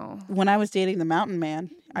don't know. When I was dating the mountain man,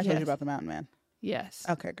 I told you about the mountain man. Yes.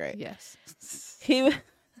 Okay, great. Yes.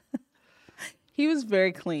 He was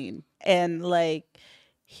very clean, and like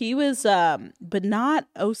he was but not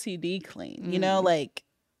OCD clean. You know, like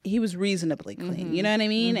he was reasonably clean. You know what I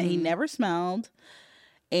mean? And he never smelled.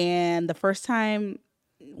 And the first time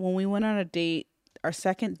when we went on a date, our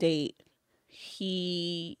second date,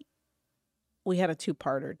 we had a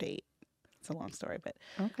 2-parter date. It's a long story, but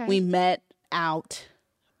we met out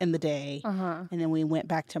in the day, and then we went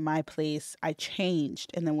back to my place. I changed,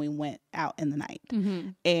 and then we went out in the night.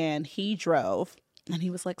 And he drove, and he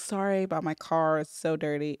was like, "Sorry about my car. It's so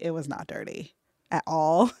dirty." It was not dirty at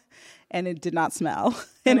all, and it did not smell.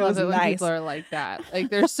 And I love it was when nice. people are like that. Like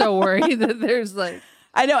they're so worried that there's like.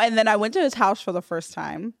 I know. And then I went to his house for the first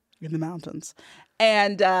time in the mountains,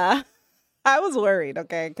 and I was worried,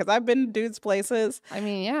 okay, because I've been to dudes' places. I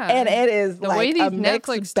mean, yeah. And it is the like way these a mixed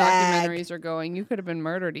Netflix bag. documentaries are going, you could have been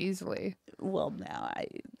murdered easily. Well, now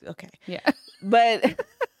okay. Yeah. But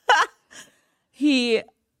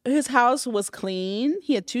his house was clean.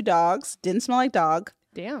 He had 2 dogs. Didn't smell like dog.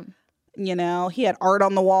 Damn. You know, he had art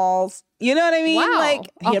on the walls. You know what I mean? Wow. Like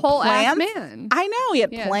he a had whole plants. ass man. I know. He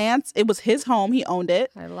had plants. It was his home. He owned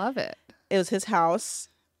it. I love it. It was his house.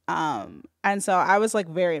 And so I was like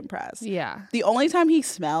very impressed. Yeah. The only time he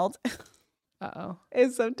smelled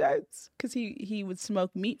is sometimes because he would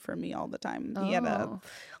smoke meat for me all the time. He had an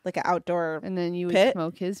outdoor and then you would pit.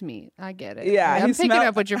 Smoke his meat. I get it. Yeah, I'm picking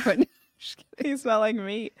up what you're putting. He smelled like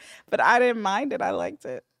meat, but I didn't mind it. I liked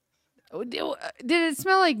it. Did it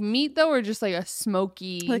smell like meat though, or just like a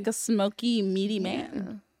smoky, meaty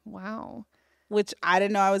man? Wow. Which I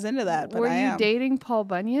didn't know I was into that. But were you dating Paul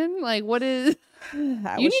Bunyan? Like, what is? You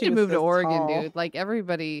need to move to Oregon, dude. Like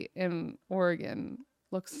everybody in Oregon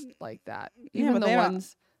looks like that. Even the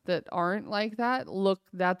ones that aren't like that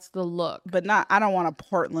that's the look. But I don't want a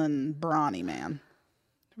Portland brawny man.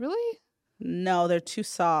 Really? No, they're too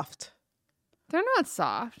soft. They're not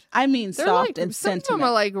soft. I mean, they're soft like, and sentiment. Some of them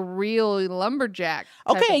are like real lumberjack.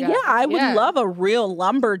 Okay, yeah, I would love a real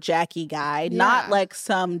lumberjacky guy, not like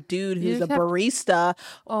some dude who's a barista.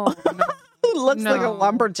 Oh, no. Who looks like a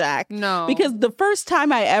lumberjack. No. Because the first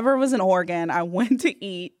time I ever was in Oregon, I went to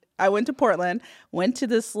eat. I went to Portland, went to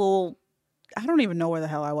this little, I don't even know where the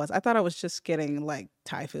hell I was. I thought I was just getting like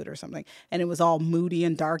Thai food or something. And it was all moody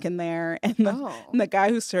and dark in there. And the guy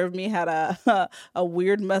who served me had a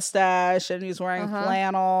weird mustache, and he was wearing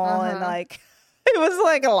flannel and like, it was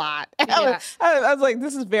like a lot. Yeah. I was like,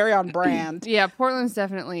 this is very on brand. Yeah, Portland's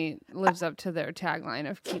definitely lives up to their tagline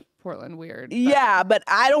of keep Portland weird. But. Yeah, but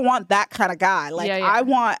I don't want that kind of guy. Like, I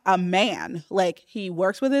want a man. Like, he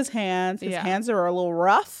works with his hands. His hands are a little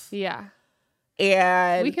rough. Yeah.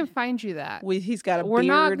 And we can find you that. He's got a We're beard.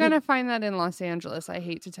 not going to find that in Los Angeles. I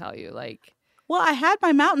hate to tell you. Like, well, I had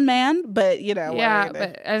my mountain man, but you know. Yeah,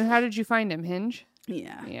 and how did you find him? Hinge?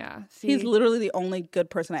 Yeah. Yeah. See, he's literally the only good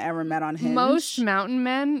person I ever met on Hinge. Most mountain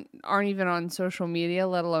men aren't even on social media,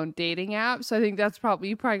 let alone dating apps. So I think that's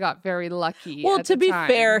you probably got very lucky. Well, to be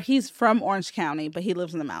fair, he's from Orange County, but he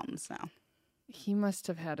lives in the mountains now. He must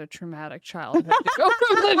have had a traumatic childhood to go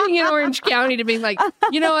from living in Orange County to being like,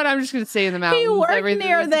 you know what, I'm just going to stay in the mountains. He worked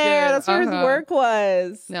near there. Good. That's where his work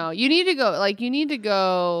was. No, you need to go. Like, you need to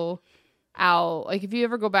go out. Like, if you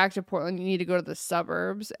ever go back to Portland, you need to go to the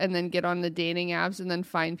suburbs and then get on the dating apps and then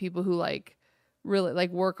find people who like really like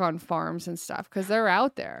work on farms and stuff, because they're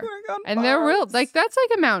out there and farms. They're real. Like, that's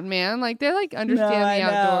like a mountain man. Like, they like understand the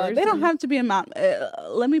outdoors. They don't have to be a mountain.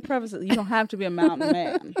 Let me preface it. You don't have to be a mountain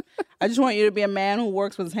man. I just want you to be a man who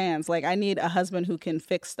works with his hands. Like, I need a husband who can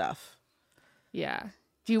fix stuff. Yeah.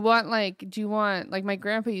 Do you want like my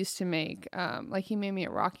grandpa used to make, like he made me a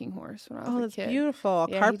rocking horse when I was a kid. Oh, that's beautiful.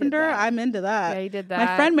 A carpenter? I'm into that. Yeah, he did that.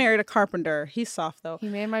 My friend married a carpenter. He's soft though. He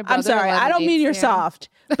made my brother. I'm sorry. I don't mean you're soft,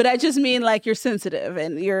 but I just mean like you're sensitive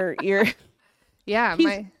and you're yeah,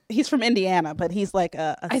 he's from Indiana, but he's like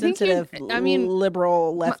a sensitive,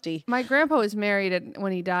 liberal lefty. My grandpa was married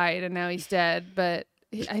when he died, and now he's dead. But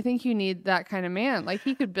I think you need that kind of man. Like,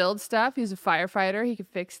 he could build stuff. He was a firefighter. He could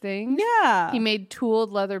fix things. Yeah. He made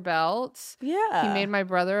tooled leather belts. Yeah. He made my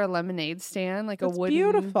brother a lemonade stand, like that's a wooden.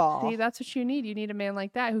 Beautiful. See, that's what you need. You need a man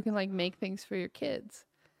like that who can like make things for your kids.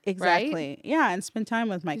 Exactly. Right? Yeah, and spend time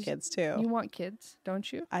with my kids too. You want kids,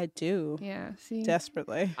 don't you? I do. Yeah. See.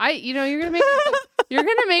 Desperately. You're gonna make. You're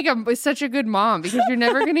gonna make such a good mom because you're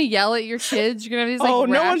never gonna yell at your kids. You're gonna be like,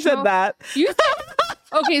 no one said that.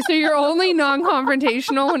 Okay, so you're only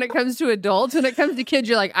non-confrontational when it comes to adults. When it comes to kids,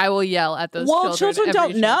 you're like, I will yell at those children. Well, children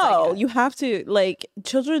don't know. You have to, like,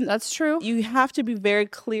 children. That's true. You have to be very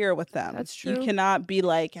clear with them. That's true. You cannot be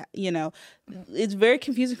like, it's very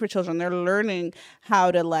confusing for children. They're learning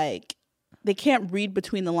how to, like, they can't read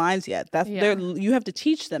between the lines yet. You have to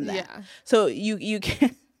teach them that. Yeah. So you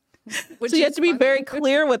can't. So you have to be very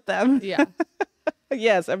clear with them. Yeah.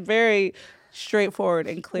 Yes, I'm very straightforward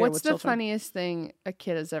and clear with children. What's the funniest thing a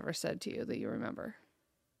kid has ever said to you that you remember?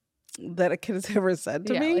 That a kid has ever said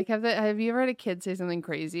to me? Like have you ever had a kid say something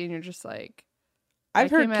crazy and you're just like...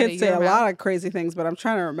 I've heard kids say a lot of crazy things, but I'm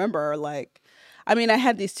trying to remember. Like, I mean, I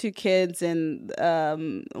had these two kids and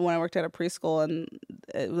when I worked at a preschool, and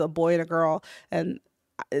it was a boy and a girl, and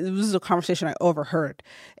it was a conversation I overheard.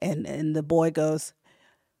 And the boy goes,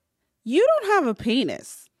 "You don't have a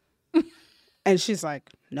penis." And she's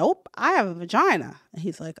like, "Nope, I have a vagina." And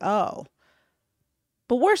he's like, "Oh,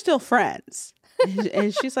 but we're still friends."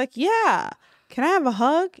 And she's like, "Yeah, can I have a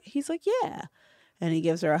hug?" He's like, "Yeah." And he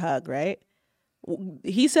gives her a hug, right?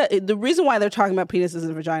 He said the reason why they're talking about penises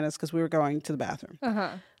and vaginas is because we were going to the bathroom.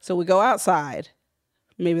 So we go outside,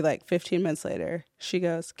 maybe like 15 minutes later. She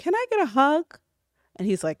goes, "Can I get a hug?" And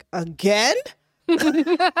he's like, "Again?" I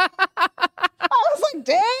was like,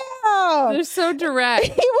 damn. They're so direct.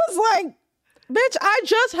 He was like, "Bitch, I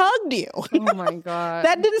just hugged you." Oh my God.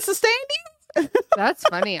 That didn't sustain you? That's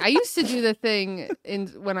funny. I used to do the thing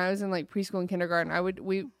when I was in like preschool and kindergarten.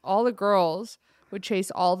 All the girls would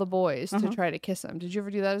chase all the boys to try to kiss them. Did you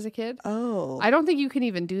ever do that as a kid? Oh. I don't think you can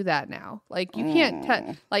even do that now. Like, you can't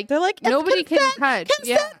touch. Like, they're like, nobody consent, can touch.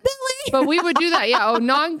 Consent, Billy. But we would do that. Yeah. Oh,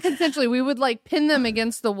 non-consensually. We would like pin them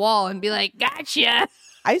against the wall and be like, "Gotcha."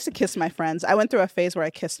 I used to kiss my friends. I went through a phase where I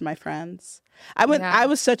kissed my friends. I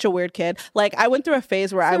was such a weird kid. Like, I went through a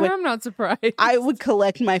phase where I'm not surprised. I would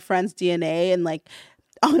collect my friends' DNA and like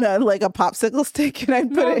on a popsicle stick, and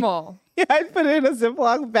I'd put it in a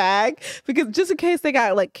Ziploc bag because just in case they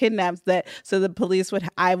got like kidnapped, so the police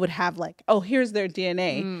I would have like, oh, here's their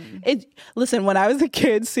DNA. Listen, when I was a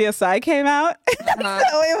kid, CSI came out, so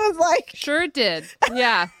it was like, sure it did.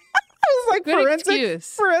 Yeah, it was like good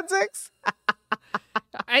forensics.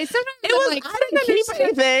 I didn't keep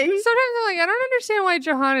anything. Sometimes I'm like, I don't understand why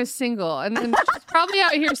JIHAN is single, and then she's probably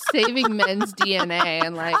out here saving men's DNA.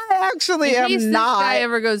 And like, I actually am not. In case this guy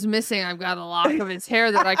ever goes missing, I've got a lock of his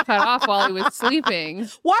hair that I cut off while he was sleeping.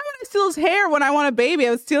 Why would I steal his hair when I want a baby?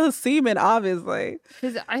 I would steal his semen, obviously.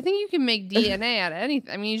 Because I think you can make DNA out of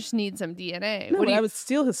anything. I mean, you just need some DNA. No, I would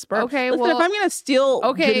steal his sperm. Okay, listen, if I'm going to steal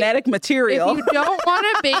genetic material, if you don't want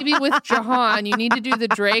a baby with JIHAN, you need to do the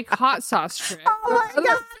Drake hot sauce trick. Oh my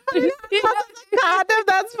God. Condom,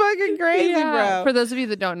 that's fucking crazy, bro. For those of you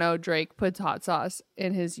that don't know, Drake puts hot sauce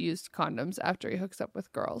in his used condoms after he hooks up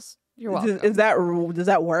with girls. You're welcome. Does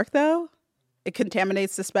that work though? It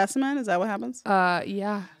contaminates the specimen. Is that what happens?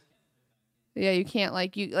 Yeah. You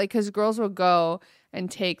can't because girls will go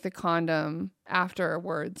and take the condom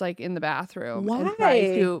afterwards, like in the bathroom. Why? And try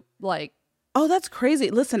to oh, that's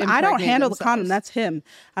crazy. Listen, I don't handle the condom. That's him.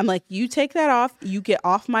 I'm like, you take that off. You get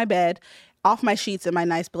off my bed, off my sheets and my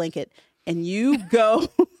nice blanket, and you go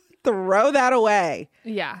throw that away.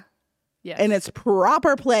 Yeah. Yes. In its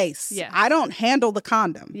proper place. Yes. I don't handle the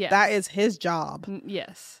condom. Yes. That is his job.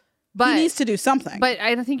 Yes. But he needs to do something. But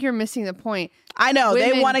I don't think you're missing the point. I know.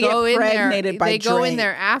 They want to get impregnated by Drake. They go in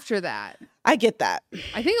there after that. I get that.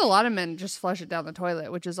 I think a lot of men just flush it down the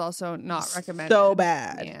toilet, which is also not recommended. So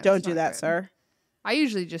bad. Yeah, don't do that, sir. I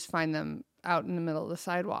usually just find them out in the middle of the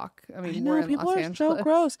sidewalk. I mean, we're in people Los are Angeles. So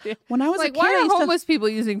gross. When I was a kid, why are homeless people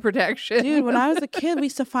using protection? Dude, when I was a kid, we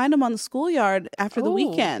used to find them on the schoolyard after the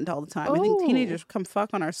weekend all the time. I think teenagers come fuck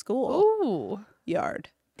on our school yard.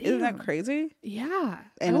 Isn't that crazy? Yeah.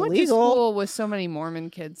 And I went to illegal. school with so many Mormon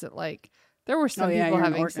kids that like there were some people you're in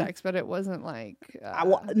having Oregon. sex, but it wasn't like I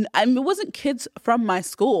mean, it wasn't kids from my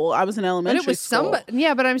school. I was in but elementary it was school. somebody.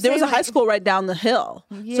 Yeah, but I'm There saying was a like, high school right down the hill.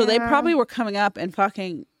 So they Yeah. probably were coming up and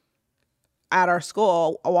fucking at our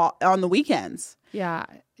school on the weekends. Yeah.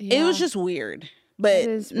 It was just weird. But It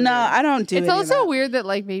is no, weird. I don't do It's any of also that. weird that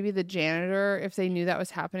like maybe the janitor, if they knew that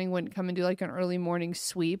was happening, wouldn't come and do like an early morning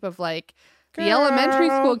sweep of like the elementary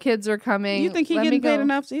Girl. school kids are coming. You think he's Let me getting paid go.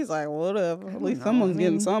 enough? He's like, whatever. At least know. someone's I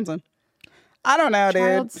getting mean, something. I don't know,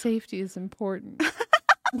 Child dude. safety is important.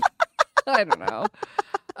 I don't know.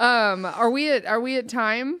 Are we at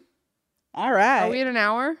time? All right. Are we at an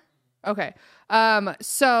hour? Okay.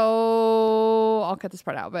 So I'll cut this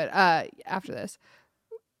part out, but after this.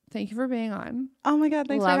 Thank you for being on. Oh my God,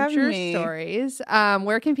 thanks for Loved having your me. stories.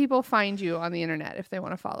 Where can people find you on the internet if they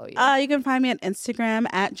want to follow you? You can find me on Instagram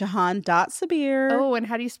at JIHAN.SABIR. Oh, and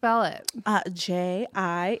how do you spell it?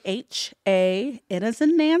 JIHA. It is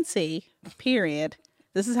in Nancy, period.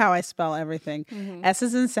 This is how I spell everything. S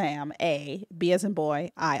as in Sam, A, B as in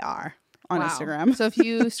boy, IR on Wow. Instagram. So if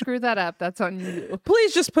you screw that up, that's on you.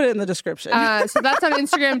 Please just put it in the description. So that's on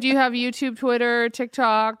Instagram. Do you have YouTube, Twitter,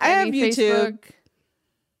 TikTok? I have any YouTube. Facebook?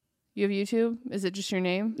 You have YouTube? Is it just your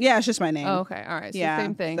name? Yeah, it's just my name. Oh, okay. All right. So yeah,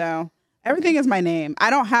 same thing. So everything is my name. I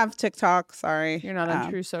don't have TikTok. Sorry. You're not on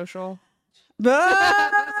True Social. But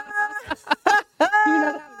You're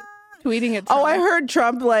not tweeting it. I heard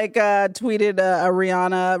Trump tweeted a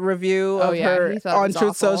Rihanna review of her he thought it on was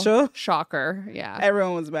Truth awful. Social. Shocker. Yeah.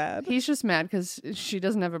 Everyone was mad. He's just mad because she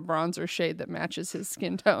doesn't have a bronzer shade that matches his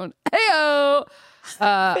skin tone. Heyo.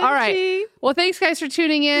 All right. Well, thanks guys for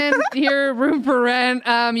tuning in. Here, Room for Rent.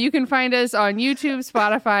 You can find us on YouTube,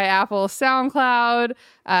 Spotify, Apple, SoundCloud.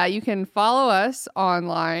 You can follow us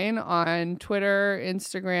online on Twitter,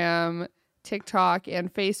 Instagram, TikTok,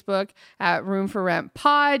 and Facebook at Room for Rent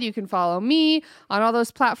Pod. You can follow me on all those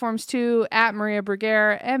platforms too at Maria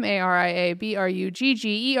Bruguere,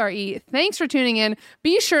 MariaBruggere. Thanks for tuning in.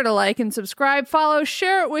 Be sure to like and subscribe, follow,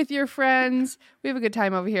 share it with your friends. We have a good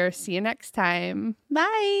time over here. See you next time.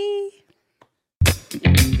 Bye.